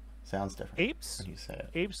 Okay. Sounds different. Apes. When you say it.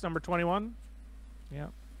 Apes, number 21. Yeah.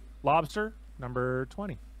 Lobster, number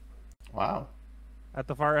 20. Wow. At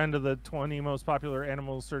the far end of the 20 most popular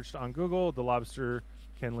animals searched on Google, the lobster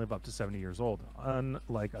can live up to 70 years old.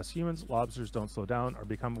 Unlike us humans, lobsters don't slow down or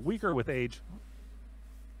become weaker with age.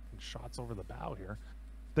 Shots over the bow here.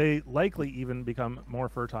 They likely even become more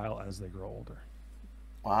fertile as they grow older.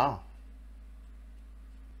 Wow.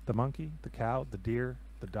 The monkey, the cow, the deer,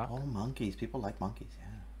 the duck. Oh, monkeys. People like monkeys,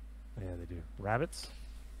 yeah. Yeah, they do. Rabbits,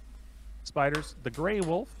 spiders, the gray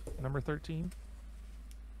wolf, number 13.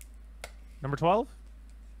 Number 12,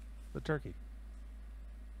 the turkey.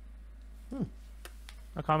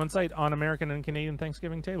 A common sight on American and Canadian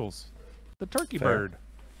Thanksgiving tables. The turkey bird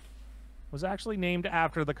was actually named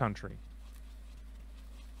after the country.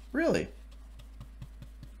 Really?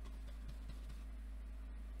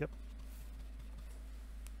 Yep.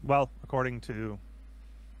 Well, according to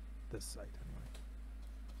this site, anyway.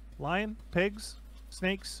 Lion, pigs,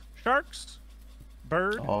 snakes, sharks,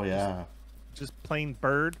 bird. Oh, yeah. Just plain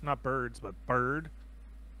bird, not birds, but bird.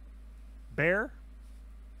 Bear,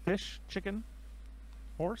 fish, chicken,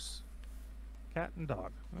 horse, cat, and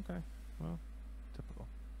dog. Okay, well, typical.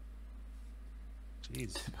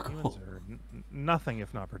 Jeez, humans are nothing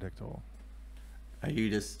if not predictable. Are you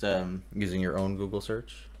just using your own Google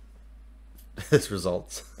search? This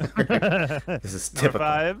results. This is typical.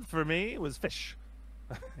 Number 5 for me was fish.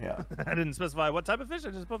 Yeah. I didn't specify what type of fish,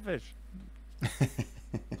 I just put fish.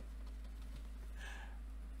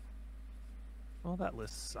 Well, that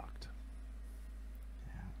list sucked.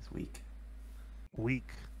 Yeah, it's weak. Weak.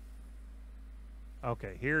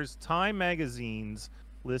 Okay, here's Time Magazine's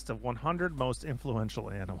list of 100 most influential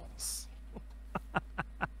animals.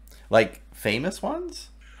 Like famous ones?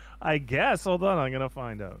 I guess. Hold on, I'm going to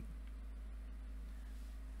find out.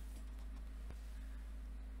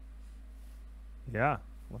 Yeah,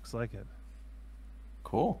 looks like it.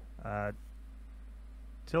 Cool.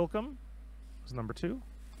 Tilcom was number 2.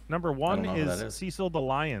 Number 1 is Cecil the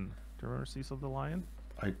Lion. Do you remember Cecil the Lion?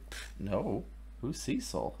 No. Who's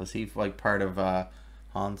Cecil? Was he like part of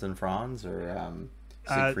Hans and Franz or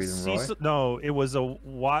Siegfried and Roy? No, it was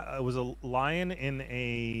a lion in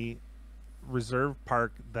a reserve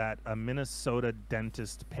park that a Minnesota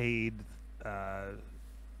dentist paid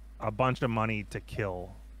a bunch of money to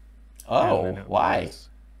kill. Oh, why?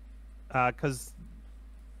 Because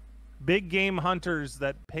big game hunters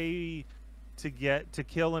that pay to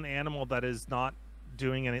kill an animal that is not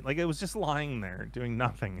doing anything, like it was just lying there doing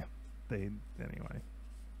nothing. Anyway.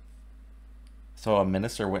 So a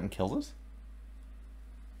minister went and killed it?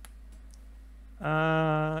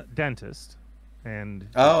 Dentist. And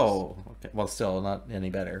oh, okay. Well, still not any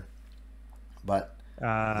better. But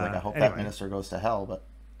I hope anyway. that minister goes to hell. But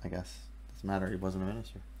I guess it doesn't matter. He wasn't a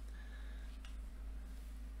minister.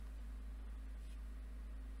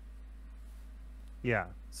 Yeah.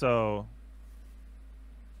 So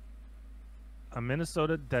a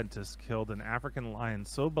Minnesota dentist killed an African lion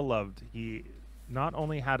so beloved he not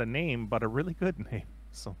only had a name but a really good name.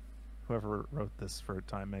 So whoever wrote this for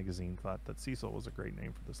Time Magazine thought that Cecil was a great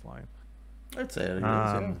name for this lion. I'd say it is,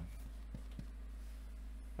 yeah.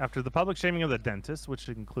 After the public shaming of the dentist, which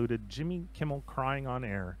included Jimmy Kimmel crying on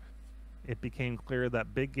air, it became clear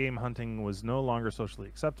that big game hunting was no longer socially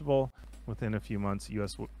acceptable. Within a few months,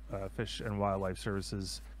 U.S. Fish and Wildlife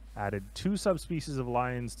Services added 2 subspecies of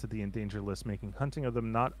lions to the endangered list, making hunting of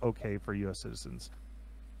them not okay for U.S. citizens.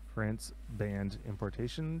 France banned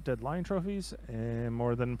importation dead lion trophies, and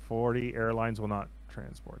more than 40 airlines will not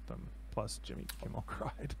transport them. Plus, Jimmy Kimmel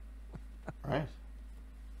cried. Right.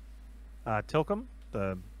 Tilcom,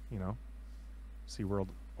 the SeaWorld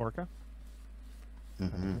orca.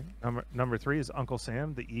 Mm-hmm. Number 3 is Uncle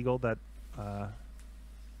Sam, the eagle that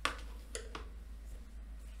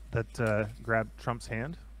grabbed Trump's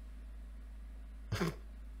hand.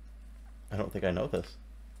 I don't think I know this.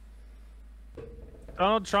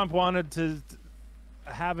 Donald Trump wanted to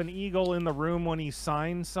have an eagle in the room when he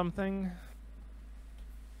signed something.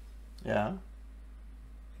 Yeah.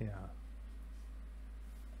 Yeah.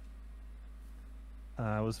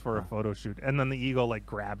 It was for a photo shoot, and then the eagle like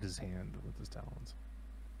grabbed his hand with his talons.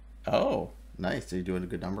 Oh, nice. Are you doing a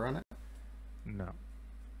good number on it? No,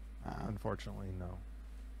 unfortunately, no.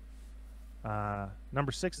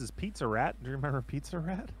 Number 6 is Pizza Rat. Do you remember Pizza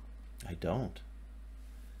Rat? I don't.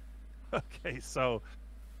 Okay, so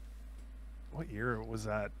what year was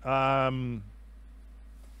that?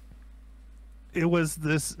 It was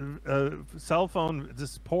this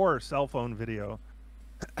this poor cell phone video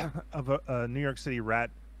of a New York City rat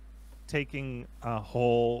taking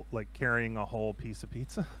carrying a whole piece of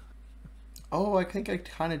pizza. Oh, I think I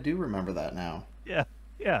kind of do remember that now. Yeah,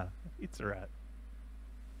 Pizza Rat.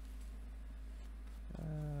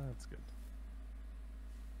 That's good.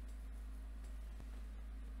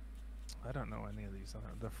 I don't know any of these.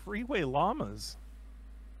 The Freeway Llamas.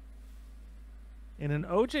 In an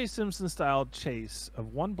O.J. Simpson-style chase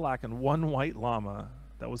of one black and one white llama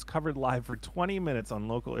that was covered live for 20 minutes on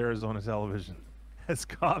local Arizona television, as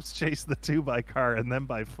cops chased the two by car and then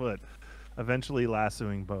by foot, eventually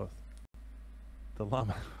lassoing both. The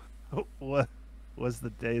llama was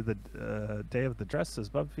the day of the dress, says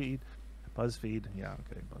BuzzFeed. Yeah,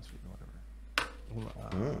 okay, BuzzFeed,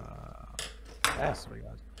 whatever. That's what we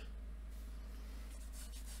got.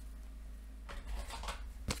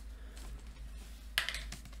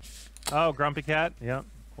 Oh, Grumpy Cat. Yeah,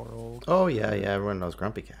 poor old. Oh yeah, everyone knows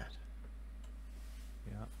Grumpy Cat.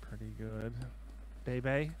 Yeah, pretty good.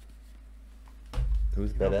 Bebe.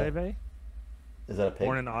 Who's Bebe? Bebe? Is that a pig?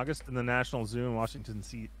 Born in August in the National Zoo in Washington,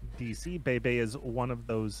 D.C., Bebe is one of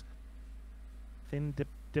those thin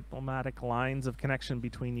diplomatic lines of connection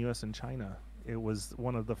between U.S. and China. It was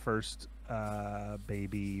one of the first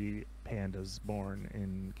baby pandas born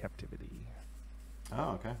in captivity.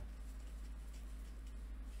 Oh, okay.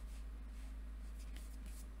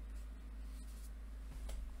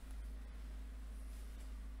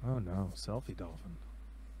 Oh no, selfie dolphin.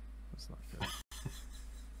 That's not good.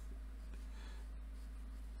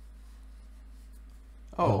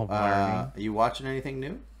 Are you watching anything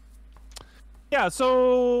new? Yeah,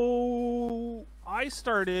 so I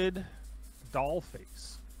started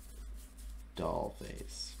Dollface.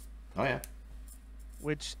 Dollface. Oh yeah.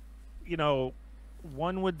 Which,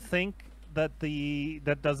 one would think that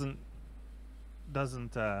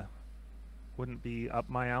wouldn't be up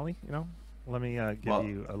my alley, Let me give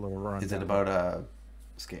you a little run. Is it about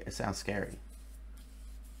it sounds scary.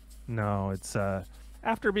 No, it's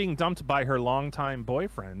after being dumped by her longtime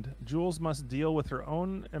boyfriend, Jules must deal with her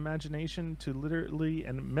own imagination to literally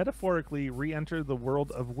and metaphorically re-enter the world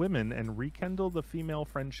of women and rekindle the female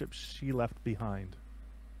friendships she left behind.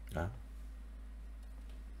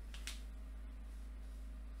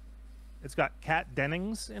 It's got Kat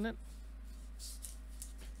Dennings in it.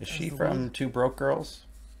 Is she from Two Broke Girls?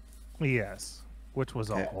 Yes, which was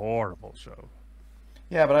a horrible show.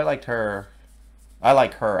 Yeah, but I liked her. I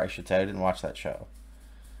like her, I should say. I didn't watch that show.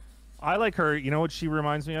 I like her. You know what she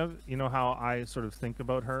reminds me of? You know how I sort of think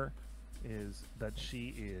about her? Is that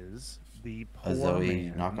she is the poor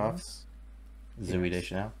Zoe man's... knockoff? Zoe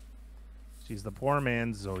Deschanel? She's the poor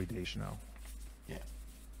man's Zoe Deschanel. Yeah.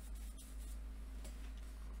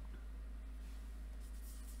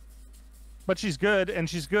 But she's good, and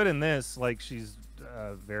she's good in this. Like, she's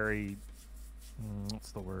very...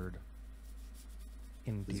 what's the word?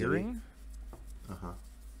 Endearing? Uh-huh.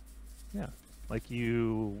 Yeah. Like,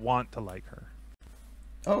 you want to like her.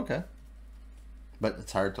 Oh, okay. But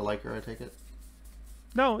it's hard to like her, I take it?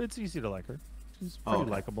 No, it's easy to like her. She's pretty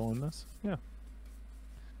likable in this. Yeah.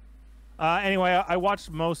 Anyway, I watched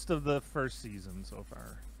most of the first season so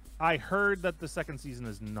far. I heard that the second season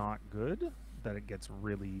is not good. That it gets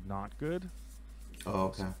really not good. Oh,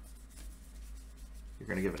 okay. You're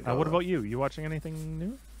going to give it a go. What about you? You watching anything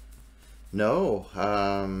new? No.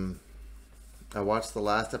 I watched the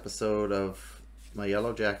last episode of My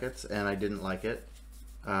Yellow Jackets, and I didn't like it.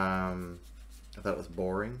 I thought it was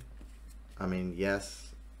boring. I mean, yes,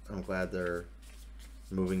 I'm glad they're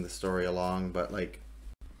moving the story along, but, like,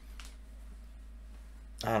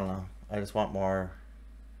 I don't know. I just want more...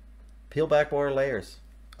 Peel back more layers.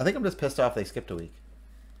 I think I'm just pissed off they skipped a week.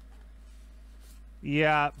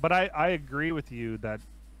 Yeah, but I agree with you that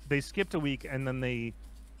they skipped a week and then they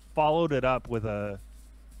followed it up with a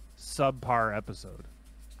subpar episode.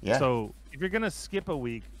 Yeah. So if you're going to skip a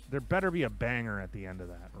week, there better be a banger at the end of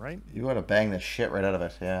that, right? You want to bang the shit right out of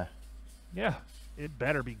it, yeah. Yeah, it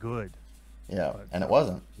better be good. Yeah, and it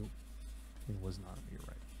wasn't. It was not, you're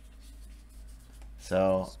right.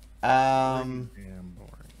 So, Damn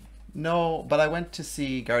boring. no, but I went to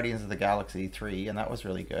see Guardians of the Galaxy 3, and that was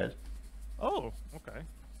really good. Oh, okay.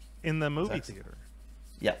 In the movie theater.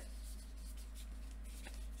 Yeah.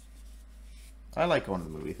 I like going to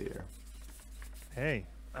the movie theater. Hey,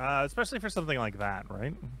 especially for something like that,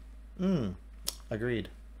 right? Agreed.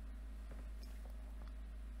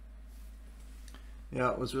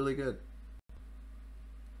 Yeah, it was really good.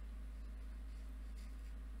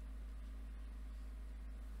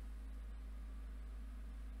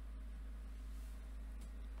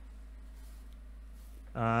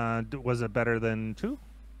 Was it better than 2?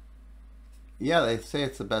 Yeah, they say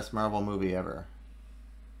it's the best Marvel movie ever.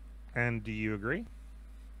 And do you agree?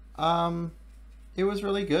 It was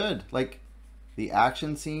really good. Like, the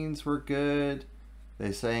action scenes were good.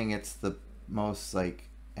 They're saying it's the most, like,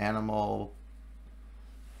 animal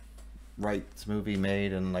rights movie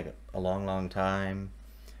made in, like, a long, long time.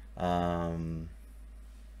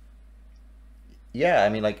 Yeah, I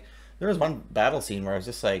mean, like, there was one battle scene where I was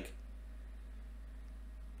just like,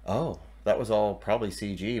 oh, that was all probably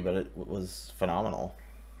CG, but it was phenomenal.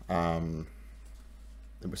 It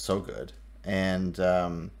was so good, and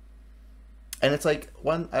it's like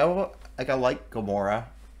I like Gamora,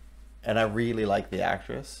 and I really like the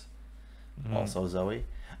actress, also Zoe.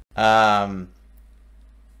 But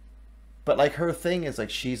like her thing is like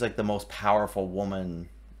she's like the most powerful woman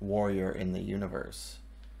warrior in the universe,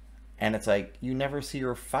 and it's like you never see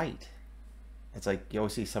her fight. It's like you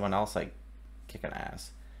always see someone else like kicking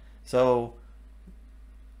ass. So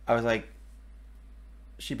I was like,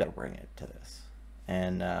 she better bring it to this,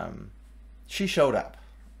 and she showed up.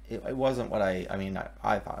 It wasn't what I mean.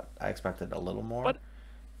 I thought I expected a little more. But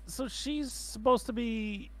so she's supposed to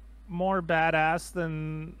be more badass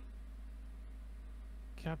than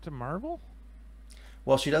Captain Marvel?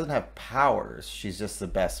 Well, she doesn't have powers. She's just the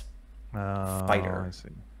best fighter. I see.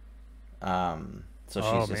 So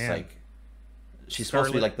she's just man. like she's supposed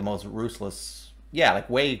to be like the most ruthless. Yeah, like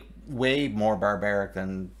way more barbaric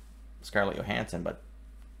than Scarlett Johansson, but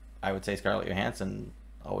I would say Scarlett Johansson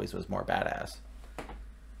always was more badass.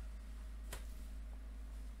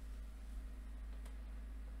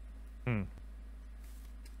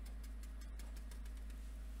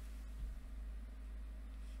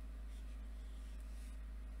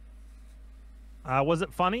 Was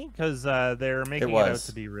it funny? Because they're making it out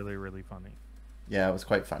to be really, really funny. Yeah, it was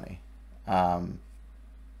quite funny.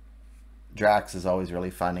 Drax is always really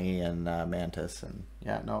funny, and Mantis, and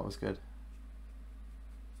yeah, no, it was good.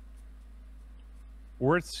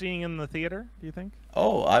 Worth seeing in the theater, do you think?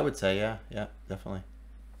 Oh, I would say yeah, definitely.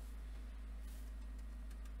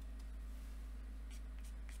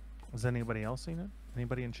 Has anybody else seen it?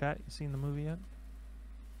 Anybody in chat seen the movie yet?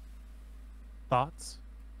 Thoughts?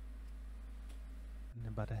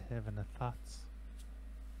 Anybody having a thoughts?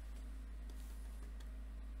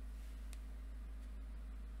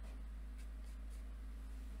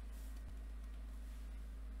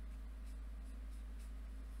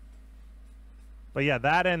 But yeah,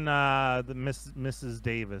 that and the Mrs.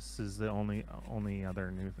 Davis is the only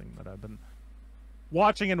other new thing that I've been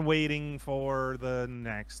watching and waiting for the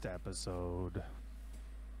next episode.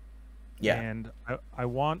 Yeah. And I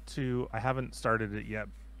want to. I haven't started it yet,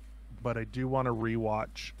 but I do want to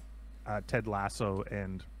rewatch Ted Lasso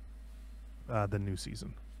and the new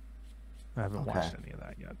season. I haven't watched any of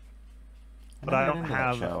that yet. But I don't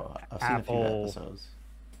have I've seen a few episodes.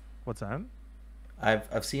 What's that?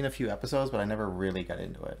 I've seen a few episodes, but I never really got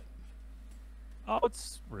into it. Oh,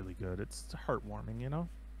 it's really good. It's heartwarming, you know?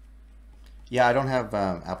 Yeah, I don't have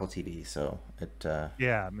Apple TV, so it...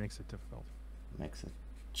 yeah, it makes it difficult. Makes it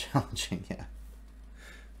challenging, yeah.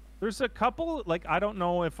 There's a couple, like, I don't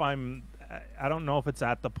know if it's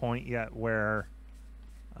at the point yet where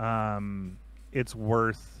it's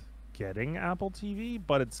worth getting Apple TV,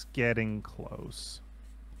 but it's getting close.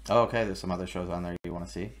 Oh, okay, there's some other shows on there you want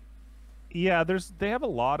to see? Yeah, they have a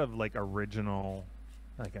lot of like original,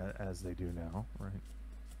 like as they do now, right?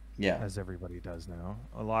 Yeah, as everybody does now,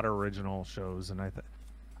 a lot of original shows, and I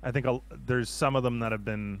think there's some of them that have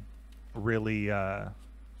been really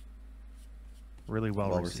really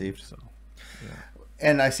well received. So, yeah.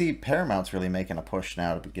 And I see Paramount's really making a push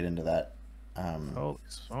now to get into that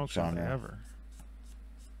genre. Ever.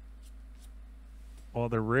 Well,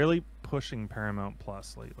 they're really pushing Paramount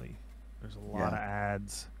Plus lately. There's a lot of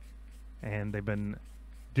ads. And they've been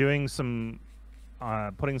doing some,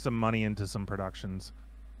 putting some money into some productions.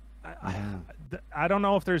 I don't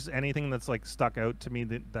know if there's anything that's like stuck out to me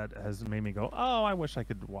that has made me go, oh, I wish I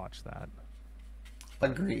could watch that.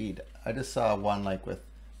 Agreed. I just saw one like with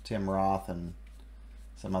Tim Roth and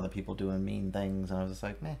some other people doing mean things, and I was just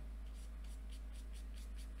like, meh.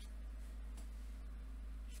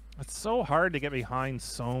 It's so hard to get behind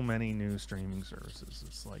so many new streaming services.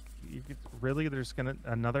 It's like, you could, really, there's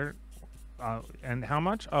another... and how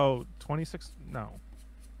much? Oh, 26? No.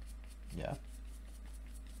 Yeah.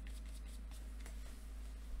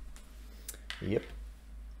 Yep.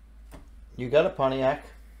 You got a Pontiac.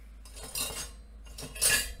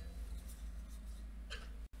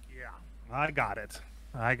 Yeah, I got it.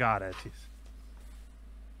 I got it.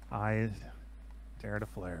 I dare to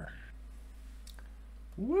flare.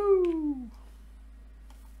 Woo!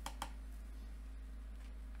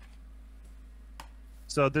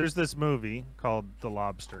 So there's this movie called The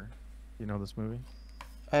Lobster. You know this movie?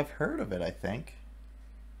 I've heard of it, I think.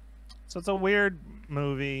 So it's a weird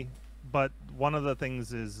movie, but one of the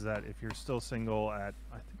things is that if you're still single at,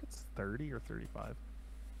 I think it's 30 or 35,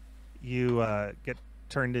 you get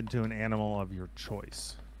turned into an animal of your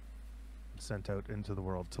choice, sent out into the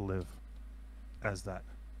world to live as that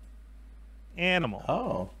animal.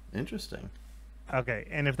 Oh, interesting. Okay,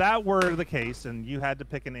 and if that were the case and you had to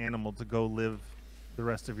pick an animal to go live the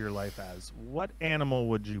rest of your life as, what animal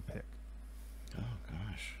would you pick? Oh,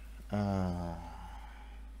 gosh.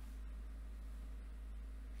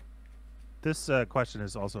 This question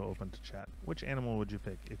is also open to chat. Which animal would you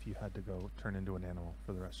pick if you had to go turn into an animal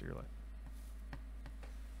for the rest of your life?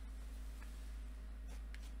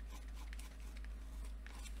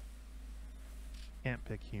 Can't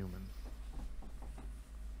pick human.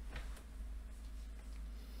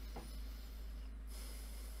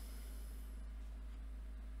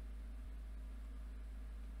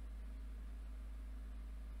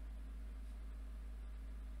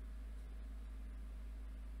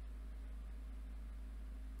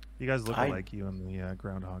 You guys look alike, you and the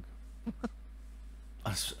groundhog.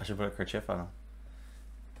 I should put a kerchief on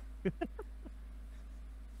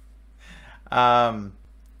him.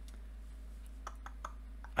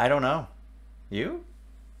 I don't know. You?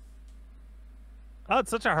 Oh,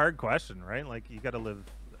 it's such a hard question, right? Like, you got to live.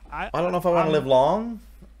 I don't know if I want to live long.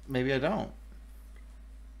 Maybe I don't.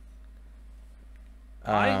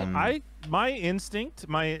 My instinct,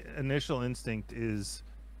 my initial instinct is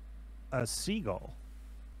a seagull.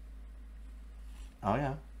 Oh,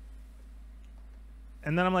 yeah.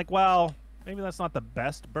 And then I'm like, well, maybe that's not the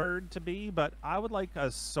best bird to be, but I would like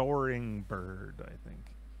a soaring bird, I think.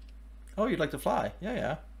 Oh, you'd like to fly? Yeah,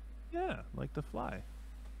 yeah. Yeah, like to fly.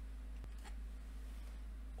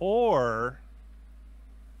 Or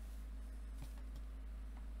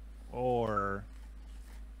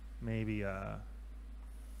maybe a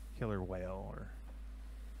killer whale or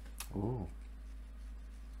Ooh.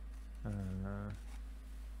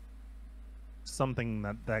 something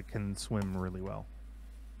that can swim really well.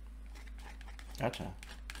 Gotcha.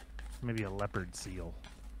 Maybe a leopard seal.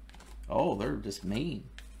 Oh, they're just mean.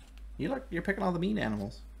 You're picking all the mean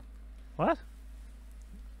animals. What?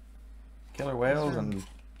 Killer whales and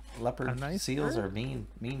leopard nice seals bird? are mean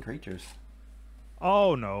creatures.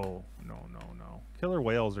 Oh no. Killer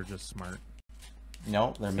whales are just smart.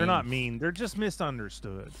 No, they're mean. They're not mean. They're just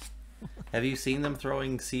misunderstood. Have you seen them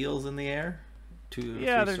throwing seals in the air?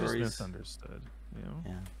 Yeah, they're just misunderstood. You know?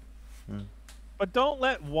 Yeah. Hmm. But don't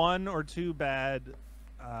let one or two bad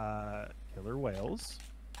killer whales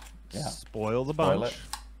spoil the bunch.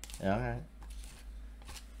 Yeah, all right.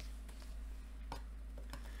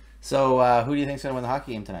 So, who do you think's going to win the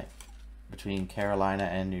hockey game tonight? Between Carolina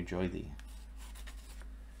and New Jersey?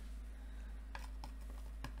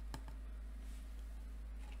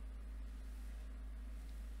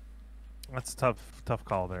 That's a tough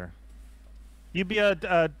call there. You'd be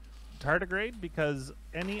a tardigrade because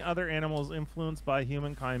any other animal is influenced by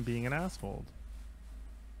humankind being an asshole.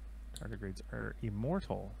 Tardigrades are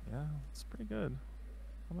immortal. Yeah, it's pretty good.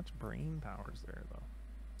 How much brain power is there, though?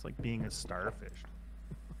 It's like being a starfish.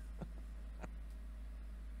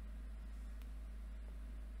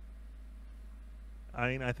 I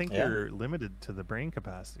mean, I think you're limited to the brain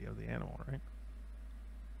capacity of the animal, right?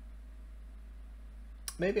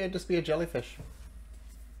 Maybe I'd just be a jellyfish.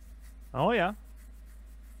 Oh, yeah.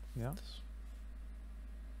 Yeah.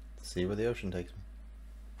 See where the ocean takes me.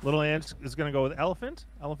 Little Ant is going to go with elephant.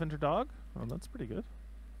 Elephant or dog? Oh, that's pretty good.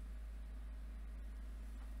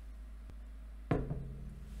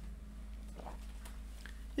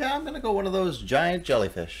 Yeah, I'm going to go one of those giant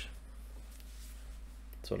jellyfish.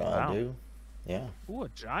 That's what I'll do. Yeah. Ooh, a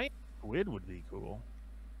giant squid would be cool.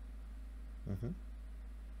 Mm-hmm.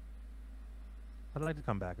 I'd like to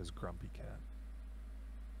come back as Grumpy Cat.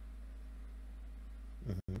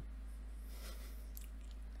 Mm-hmm.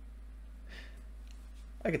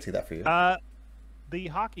 I could see that for you. The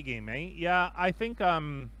hockey game, eh? Yeah, I think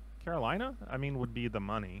Carolina, would be the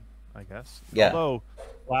money, I guess. Yeah. Although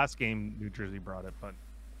last game New Jersey brought it, but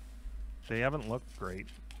they haven't looked great.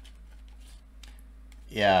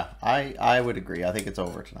 Yeah, I would agree. I think it's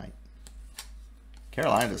over tonight.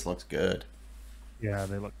 Carolina just looks good. Yeah,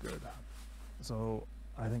 they look good. So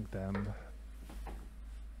I think them.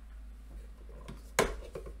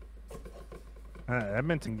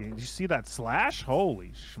 Edmonton game. Did you see that slash?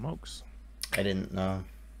 Holy smokes! I didn't know.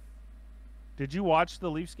 Did you watch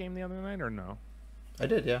the Leafs game the other night or no? I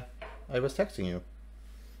did, yeah. I was texting you.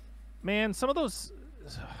 Man, some of those,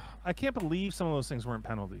 I can't believe some of those things weren't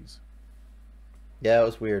penalties. Yeah, it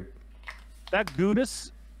was weird. That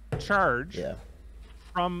Gudis charge Yeah.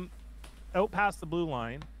 from out past the blue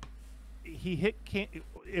line, he hit.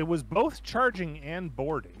 It was both charging and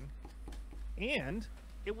boarding, and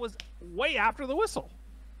it was way after the whistle.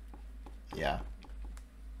 Yeah.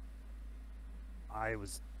 I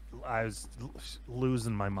was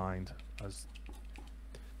losing my mind.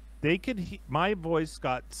 My voice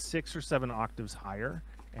got 6 or 7 octaves higher,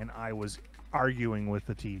 and I was arguing with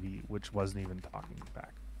the TV, which wasn't even talking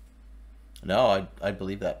back. No, I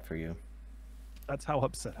believe that for you. That's how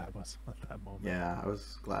upset I was at that moment. Yeah, I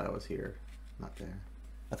was glad I was here, not there.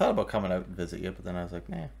 I thought about coming out and visit you, but then I was like,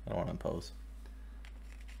 nah, I don't want to impose.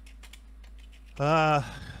 Come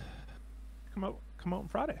out on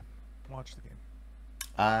Friday. Watch the game.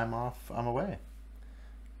 I'm off. I'm away.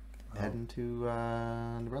 Heading to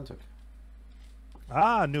New Brunswick.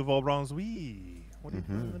 Nouveau-Brunswick. What are you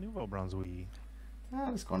doing in the Nouveau-Brunswick?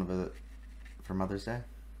 I'm just going to visit for Mother's Day.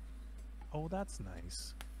 Oh, that's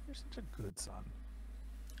nice. You're such a good son.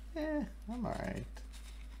 Yeah, I'm alright.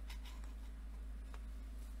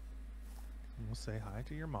 We'll say hi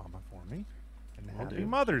to your mama for me. And Will happy do.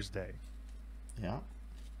 Mother's Day. Yeah.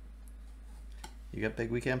 You got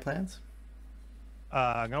big weekend plans?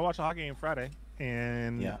 I'm going to watch the hockey game Friday.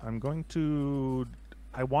 And Yeah. I'm going to...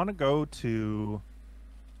 I want to go to...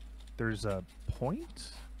 There's a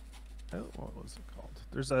point? Oh, what was it called?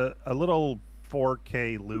 There's a little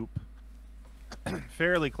 4K loop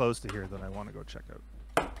fairly close to here that I want to go check out.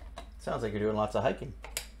 Sounds like you're doing lots of hiking.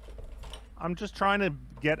 I'm just trying to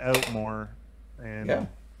get out more, and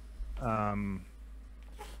Yeah.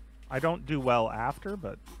 I don't do well after,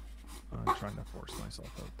 but I'm trying to force myself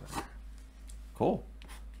out there. Cool.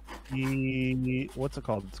 What's it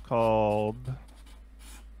called? It's called.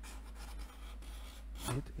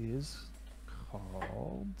 It is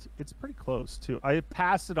called. It's pretty close too. I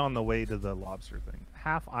passed it on the way to the lobster thing.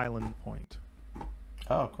 Half Island Point.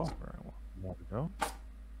 Oh, cool. That's where I want to go.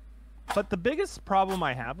 But the biggest problem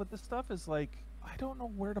I have with this stuff is like I don't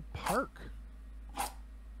know where to park.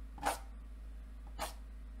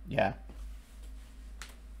 Yeah.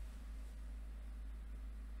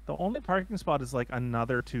 The only parking spot is like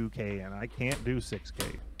another 2K, and I can't do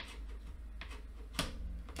 6K.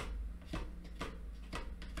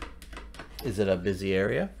 Is it a busy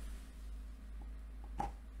area?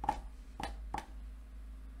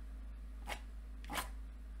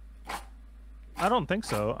 I don't think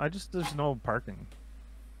so. There's no parking.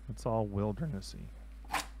 It's all wildernessy.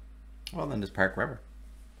 Well, then just park wherever.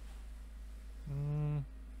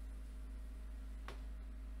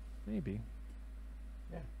 Maybe.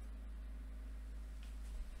 Yeah.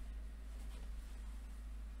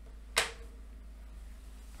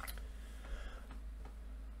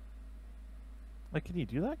 Like, can you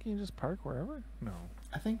do that? Can you just park wherever? No.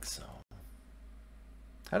 I think so.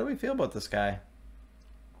 How do we feel about this guy?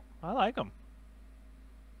 I like him.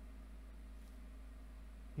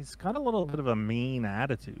 He's got a little bit of a mean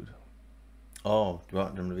attitude. Oh, do you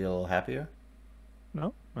want him to be a little happier?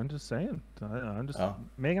 No, I'm just saying. I'm just Oh.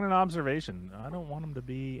 making an observation. I don't want him to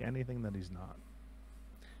be anything that he's not.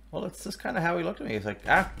 Well, it's just kind of how he looked at me. He's like,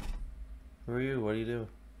 who are you? What do you do?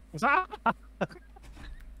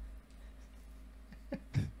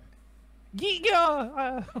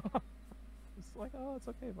 Giga! It's like, oh, it's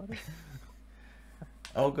okay, buddy.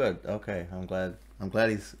 Oh, good. Okay, I'm glad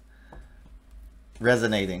he's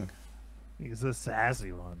resonating. He's a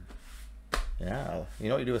sassy one. Yeah, you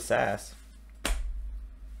know what you do with sass?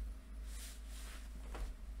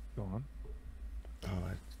 Go on. Oh,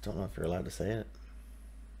 I don't know if you're allowed to say it.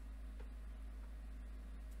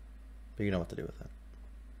 But you know what to do with it.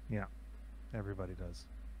 Yeah, everybody does.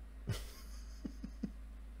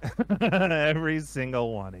 Every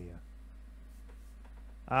single one of you.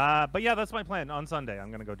 But yeah, that's my plan. On Sunday,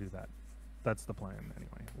 I'm gonna go do that. That's the plan,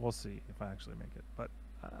 anyway. We'll see if I actually make it, but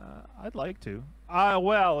I'd like to.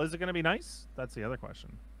 Well, is it gonna be nice? That's the other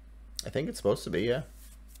question. I think it's supposed to be, yeah.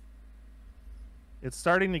 It's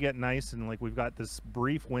starting to get nice, and like we've got this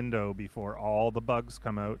brief window before all the bugs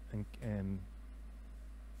come out and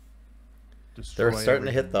destroy. They're starting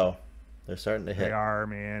to hit, everything. though. They're starting to hit. They are,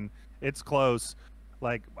 man. It's close.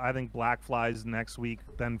 Like, I think black flies next week.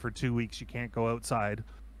 Then for 2 weeks, you can't go outside.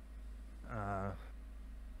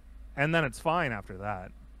 And then it's fine after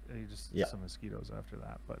that. You just some mosquitoes after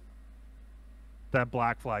that. But that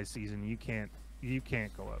black fly season, you can't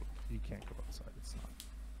go out. You can't go outside. It's not.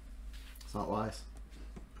 It's not wise.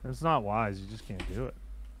 It's not wise. You just can't do it.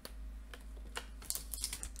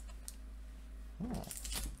 Oh.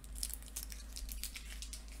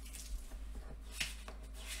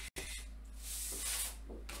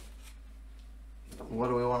 What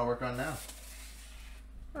do we want to work on now?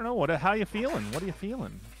 I don't know. How you feeling? What are you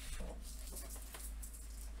feeling?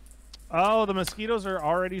 Oh, the mosquitoes are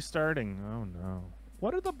already starting. Oh, no.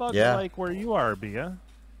 What are the bugs like where you are, Bia?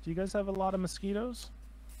 Do you guys have a lot of mosquitoes?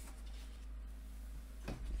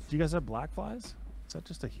 Do you guys have black flies? Is that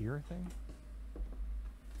just a here thing?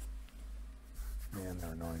 Man,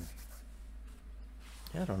 they're annoying.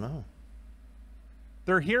 Yeah, I don't know.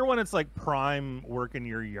 They're here when it's like prime work in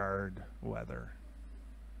your yard weather.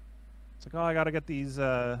 It's like, oh, I got to get these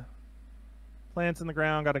plants in the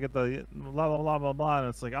ground, got to get the blah, blah, blah, blah, blah. And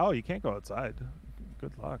it's like, oh, you can't go outside.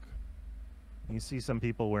 Good luck. You see some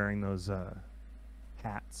people wearing those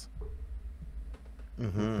hats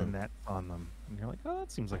with the net on them. And you're like, oh, that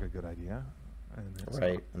seems like a good idea. And it's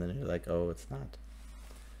right. And then you're like, oh, it's not.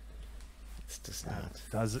 It's just not.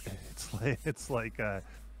 Does it? It's like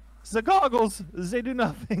the goggles, they do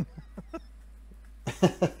nothing.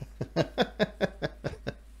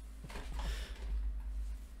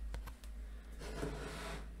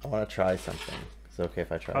 I want to try something. Is it okay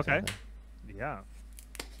if I try something? Yeah.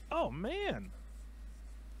 Oh, man.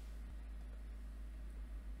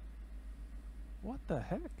 What the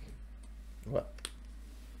heck? What?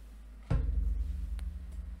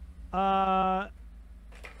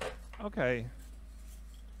 Okay.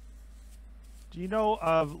 Do you know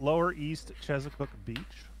of Lower East Chesapeake Beach?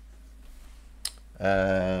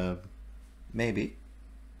 Maybe.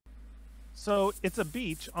 So it's a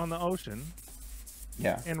beach on the ocean.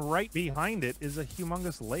 Yeah. And right behind it is a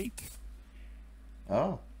humongous lake.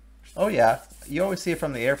 Oh. Oh, yeah. You always see it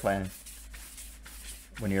from the airplane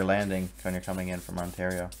when you're landing, when you're coming in from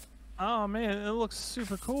Ontario. Oh, man, it looks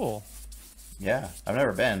super cool. Yeah. I've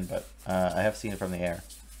never been, but I have seen it from the air.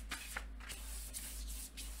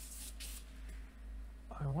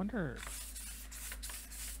 I wonder...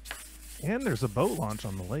 And there's a boat launch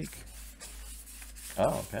on the lake.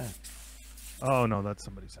 Oh, okay. Oh, no, that's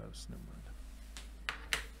somebody's house. Never mind.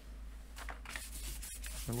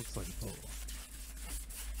 It looks like a boat.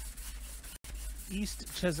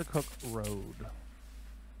 East Chesapeake Road.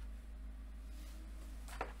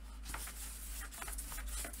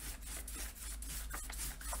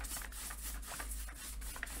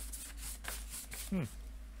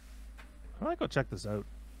 I might go check this out.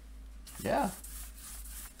 Yeah.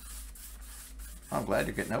 I'm glad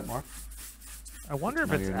you're getting out more. I wonder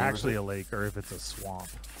if it's actually a lake or if it's a swamp.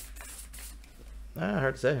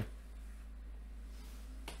 Hard to say.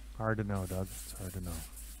 Hard to know, Doug. It's hard to know.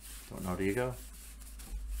 Don't know, do you go?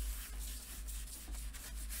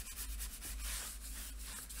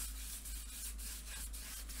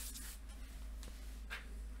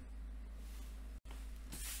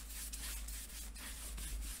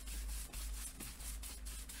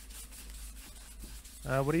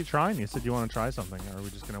 What are you trying? You said you want to try something. Are we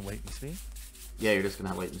just going to wait and see? Yeah, you're just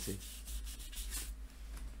going to wait and see.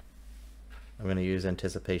 I'm going to use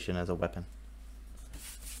anticipation as a weapon.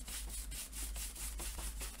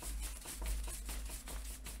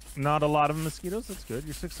 Not a lot of mosquitoes. That's good.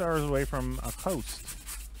 You're 6 hours away from a coast.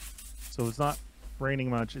 So it's not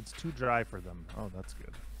raining much. It's too dry for them. Oh, that's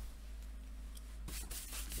good.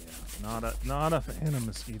 Yeah, not a fan of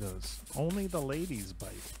mosquitoes. Only the ladies bite,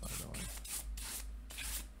 by the way.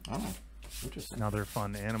 Oh, interesting. Another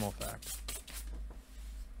fun animal fact.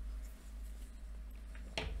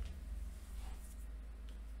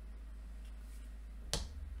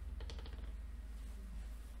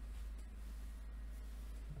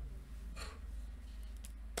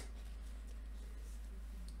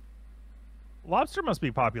 Lobster must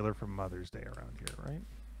be popular for Mother's Day around here,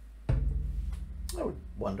 right? I would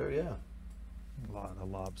wonder, yeah. A lot of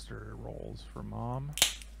lobster rolls for Mom.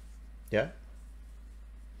 Yeah.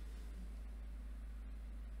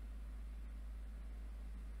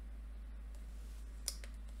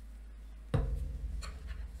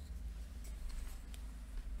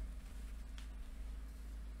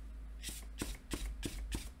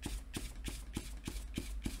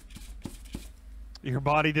 Your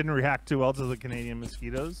body didn't react too well to the Canadian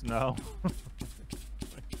mosquitoes? No.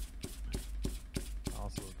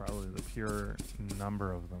 Also, probably the pure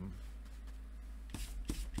number of them.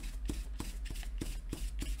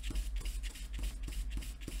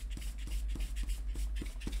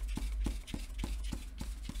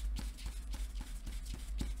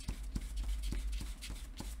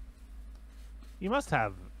 You must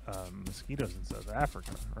have mosquitoes in South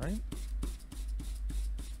Africa, right?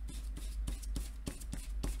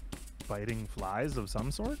 biting flies of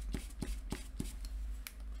some sort?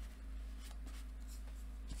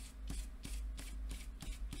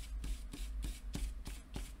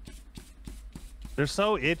 They're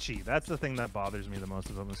so itchy. That's the thing that bothers me the most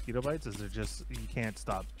about mosquito bites is they're just, you can't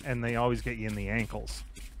stop. And they always get you in the ankles.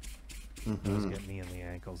 Those get me in the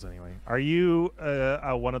ankles anyway. Are you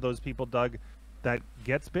one of those people, Doug, that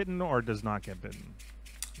gets bitten or does not get bitten?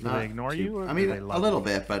 Do they ignore you? Or I mean, a little you?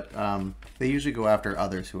 bit, but they usually go after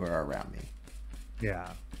others who are around me. Yeah,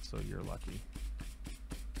 so you're lucky.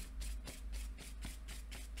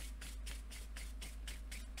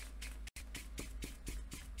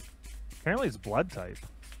 Apparently it's blood type.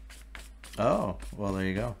 Oh, well, there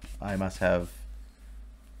you go. I must have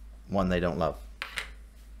one they don't love.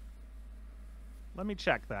 Let me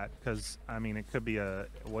check that, because, I mean, it could be a...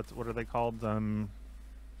 What are they called? Urban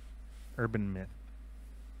myth.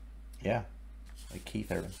 Yeah, like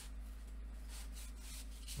Keith Urban.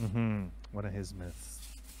 Mm-hmm. One of his myths.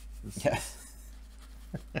 Yes.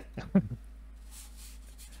 Yeah,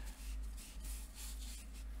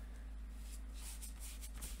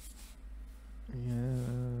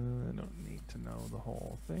 I don't need to know the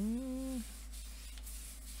whole thing.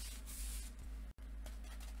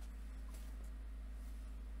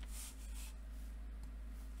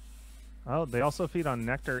 Oh, they also feed on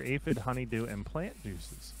nectar, aphid, honeydew, and plant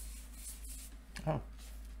juices. Oh.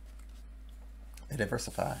 They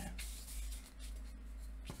diversify.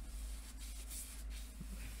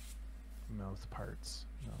 Mouth parts.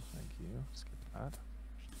 No, thank you. Skip that.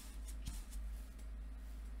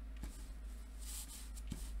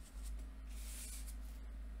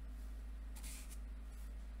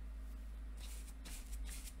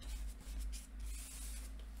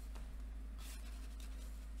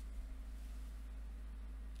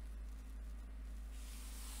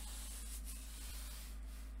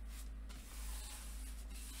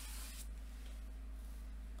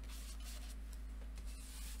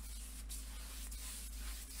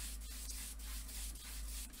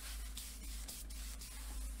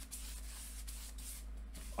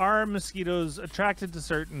 Are mosquitoes attracted to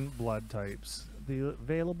certain blood types? The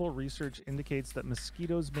available research indicates that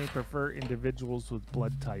mosquitoes may prefer individuals with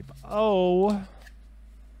blood type O.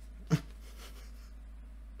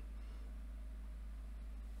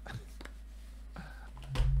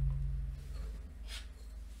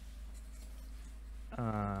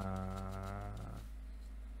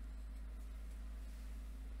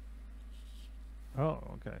 Oh,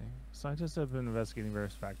 okay. Scientists have been investigating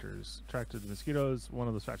various factors attracted to mosquitoes. One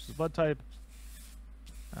of those factors is blood type.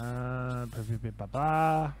 Blood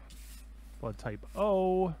type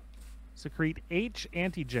O. Secrete H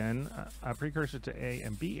antigen, a precursor to A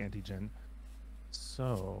and B antigen.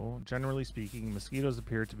 So, generally speaking, mosquitoes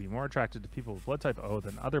appear to be more attracted to people with blood type O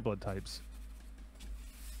than other blood types.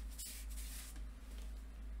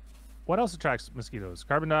 What else attracts mosquitoes?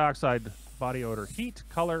 Carbon dioxide, body odor, heat,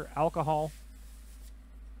 color, alcohol.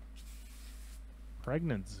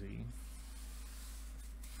 Pregnancy.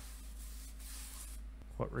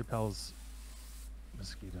 What repels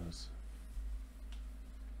mosquitoes?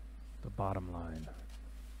 The bottom line.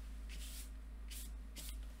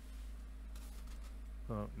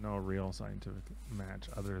 Oh, no real scientific match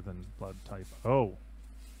other than blood type O.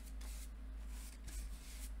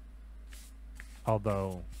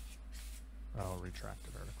 Although, I'll retract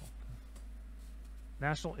the article.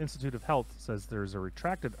 National Institute of Health says there's a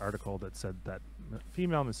retracted article that said that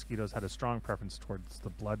female mosquitoes had a strong preference towards the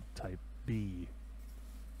blood type B.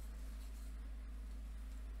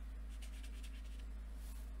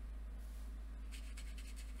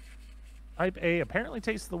 Type A apparently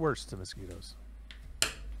tastes the worst to mosquitoes.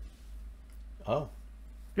 Oh.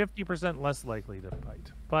 50% less likely to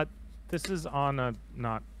bite. But this is on a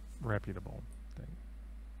not reputable thing.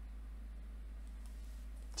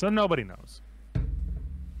 So nobody knows.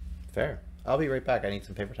 Fair. I'll be right back. I need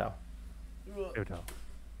some paper towel. Paper towel.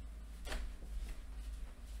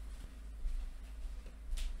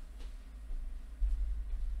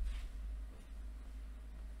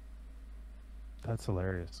 That's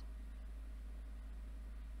hilarious.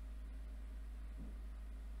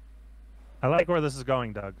 I like where this is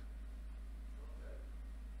going, Doug.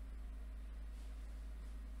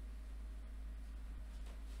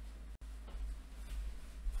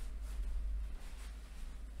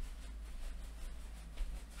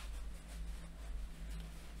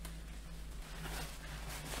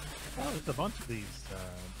 Oh, there's a bunch of these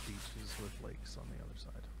beaches with lakes on the other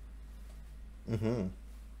side. Mm-hmm.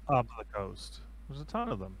 Up the coast. There's a ton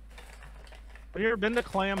of them. Have you ever been to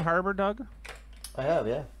Clam Harbor, Doug? I have,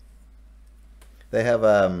 yeah. They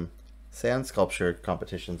have sand sculpture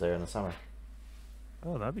competitions there in the summer.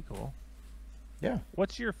 Oh, that'd be cool. Yeah.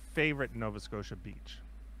 What's your favorite Nova Scotia beach?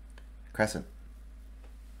 Crescent.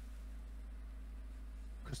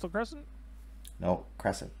 Crystal Crescent? No,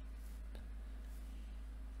 Crescent.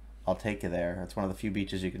 I'll take you there. It's one of the few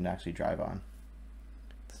beaches you can actually drive on.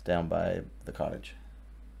 It's down by the cottage.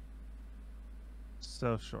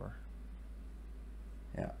 South Shore.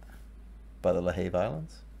 Yeah. By the LaHave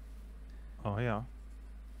Islands. Oh, yeah.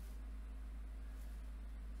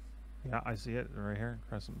 Yeah, I see it right here.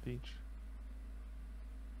 Crescent Beach.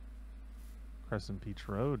 Crescent Beach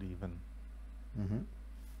Road, even. Mm-hmm.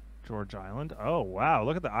 George Island. Oh, wow.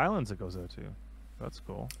 Look at the islands it goes out to. That's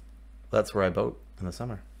cool. That's where I boat in the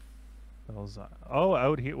summer. Those, oh,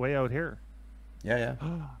 out here, way out here. Yeah, yeah.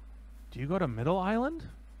 Do you go to Middle Island?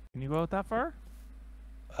 Can you go out that far?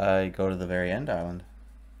 I go to the very end island.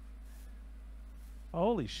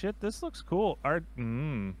 Holy shit, this looks cool. Okay.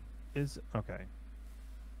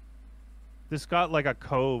 This got like a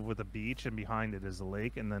cove with a beach, and behind it is a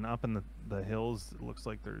lake, and then up in the hills, it looks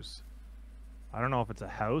like there's, I don't know if it's a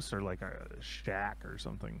house or like a shack or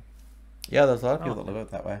something. Yeah, there's a lot of people that live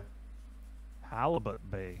out that way. Halibut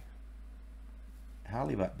Bay.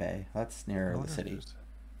 Halibut Bay. That's near the city. Do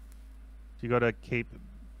you go to Cape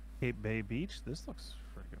Bay Beach? This looks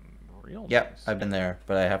freaking real Yeah, nice. I've been there,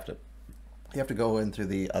 but you have to go in through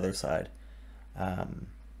the other side.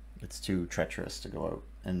 It's too treacherous to go out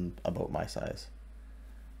in a boat my size.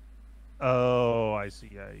 Oh, I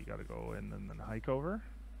see. Yeah, you got to go in and then hike over.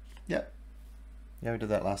 Yeah. Yeah, we did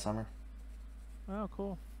that last summer. Oh,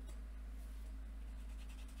 cool.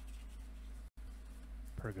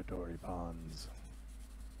 Purgatory Ponds.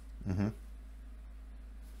 Mm-hmm.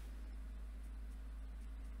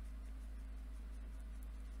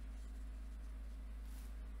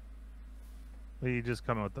 Well, you just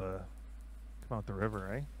come out the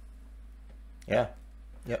river, eh? Yeah.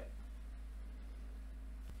 Yep.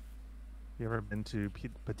 You ever been to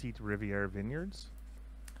Petite Riviere Vineyards?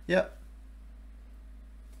 Yep.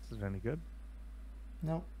 Is it any good?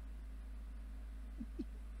 No.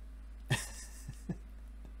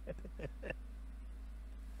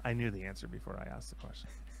 I knew the answer before I asked the question.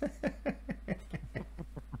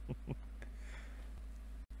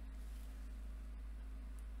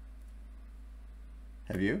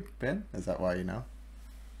 Have you been? Is that why you know?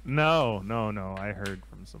 No. I heard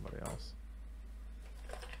from somebody else.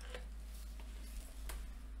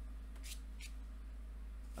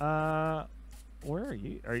 Where are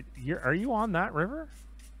you? Are you on that river?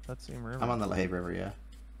 That same river? I'm on the LaHave River, yeah.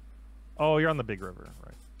 Oh, you're on the big river,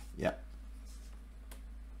 right? Yeah.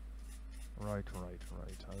 Right.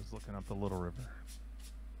 I was looking up the little river.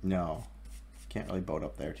 No. Can't really boat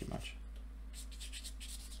up there too much.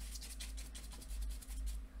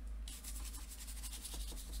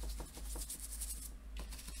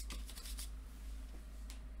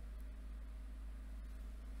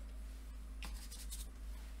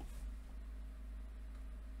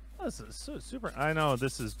 This is so super. I know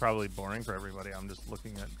this is probably boring for everybody. I'm just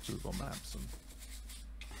looking at Google Maps,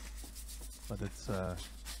 but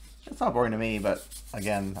It's not boring to me, but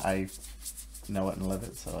again, I know it and live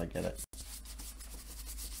it, so I get it.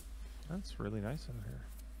 That's really nice out here.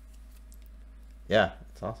 Yeah,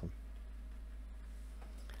 it's awesome.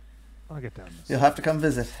 I'll get down this. You'll have to come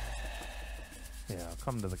visit. Yeah, I'll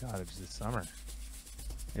come to the cottage this summer.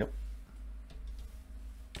 Yep.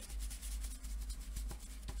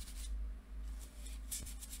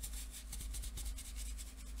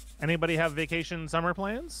 Anybody have vacation summer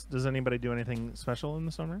plans? Does anybody do anything special in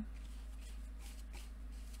the summer?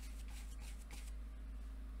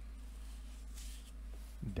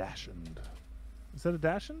 Dachshund. Is that a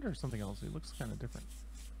dachshund or something else? He looks kind of different.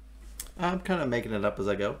 I'm kind of making it up as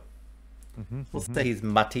I go. We'll say he's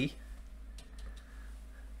mutty.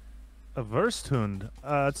 A Wursthund.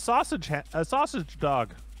 A sausage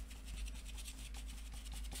dog.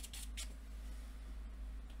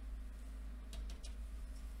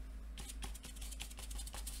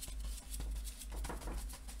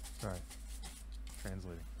 Sorry.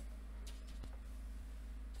 Translating.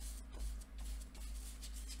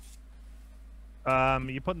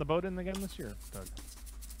 You putting the boat in again this year, Doug?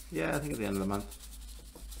 Yeah, I think at the end of the month.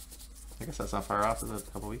 I guess that's not far off, is it?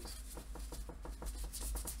 A couple weeks?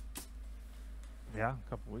 Yeah, a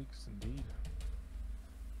couple weeks indeed.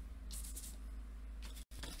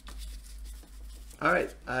 All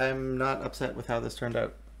right, I'm not upset with how this turned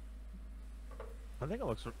out. I think it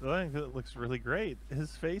looks really great.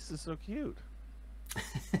 His face is so cute.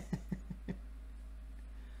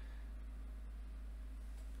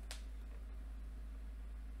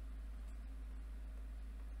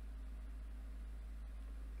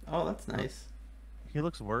 Oh, that's nice. He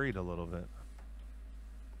looks worried a little bit.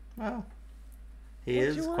 Well, He What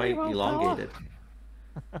is you worry quite about, elongated.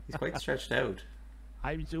 He's quite stretched out.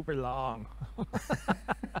 I'm super long.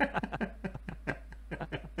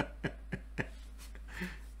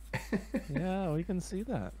 Yeah, we can see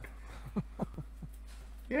that.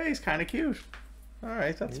 Yeah, he's kind of cute. All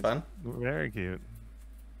right, that's fun. Very cute.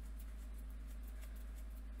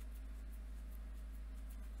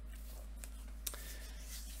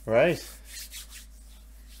 Right.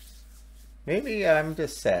 Maybe I'm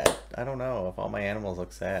just sad. I don't know if all my animals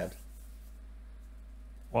look sad.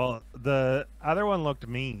 Well, the other one looked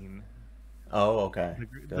mean. Oh, okay.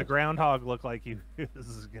 The groundhog looked like he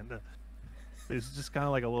was gonna. It was just kind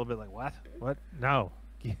of like a little bit like, what? What? No.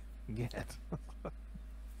 Get.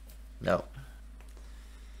 No.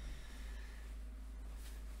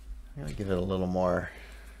 I'm gonna give it a little more.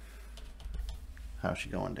 How's she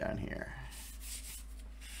going down here?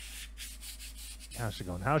 How's she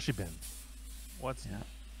going? How's she been? What's... Yeah.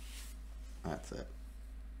 That's it.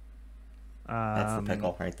 That's the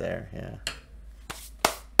pickle right there, yeah.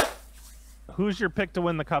 Who's your pick to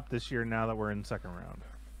win the cup this year now that we're in second round?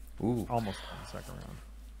 Ooh. Almost in the second round.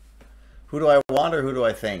 Who do I want or who do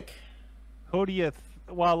I think? Who do you...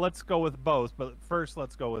 well, let's go with both, but first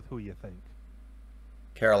let's go with who you think.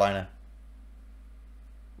 Carolina.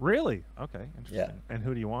 Really? Okay, interesting. Yeah. And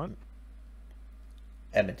who do you want?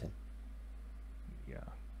 Edmonton. Yeah.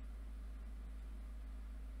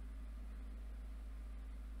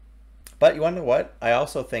 But you wonder what? I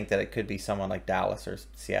also think that it could be someone like Dallas or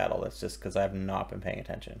Seattle. That's just because I've not been paying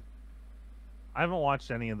attention. I haven't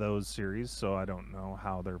watched any of those series, so I don't know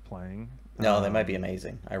how they're playing. No, they might be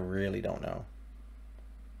amazing. I really don't know.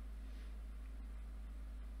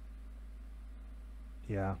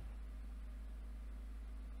 Yeah.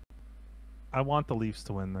 I want the Leafs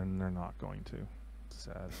to win, then they're not going to. It's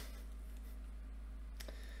sad.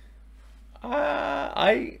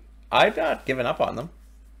 I've not given up on them.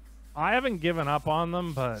 I haven't given up on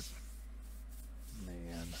them, but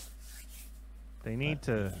man, they need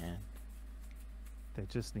to. Man. They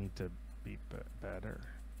just need to be better.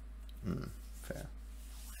 Fair.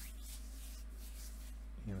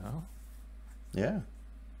 You know? Yeah.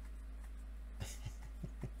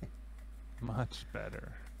 Much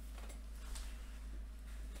better.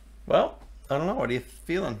 Well, I don't know. What are you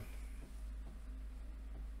feeling?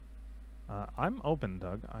 I'm open,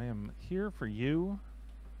 Doug. I am here for you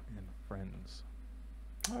and friends.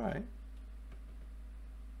 All right.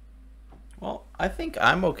 Well, I think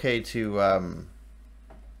I'm okay to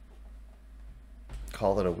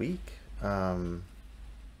call it a week. My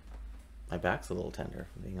back's a little tender, if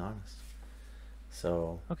I'm being honest.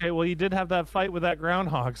 So. Okay, well, you did have that fight with that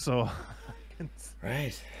groundhog, so.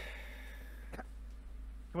 Right.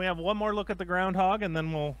 Can we have one more look at the groundhog, and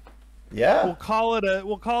then we'll call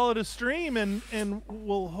it a stream, and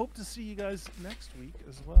we'll hope to see you guys next week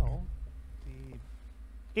as well.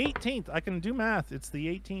 The 18th. I can do math. It's the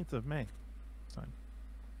 18th of May.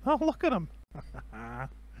 Oh, look at him.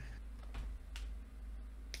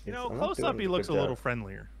 You know, close up he looks a little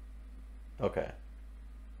friendlier. Okay.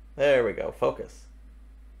 There we go. Focus.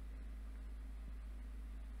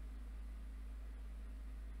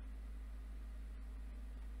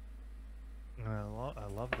 I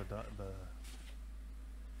love the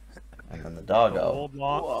and then the doggo. Old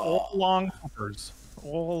long puppers.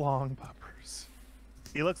 Old long puppers.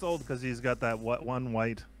 He looks old because he's got that one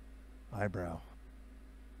white eyebrow.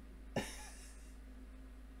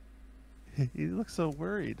 He looks so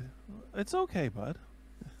worried. It's okay, bud.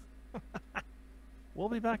 We'll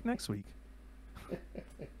be back next week.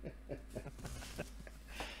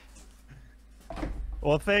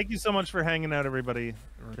 Well, thank you so much for hanging out, everybody.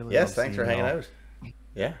 Really yes, thanks for hanging out.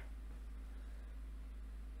 Yeah.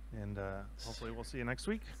 And hopefully we'll see you next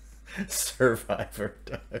week. Survivor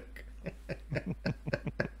Doug.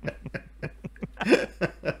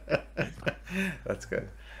 That's good.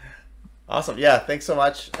 Awesome. Yeah, thanks so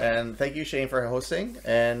much. And thank you, Shane, for hosting.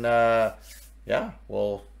 And yeah,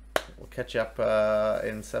 we'll catch you up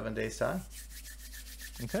in 7 days' time.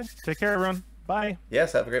 Okay. Take care, everyone. Bye.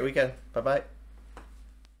 Yes, have a great weekend. Bye-bye.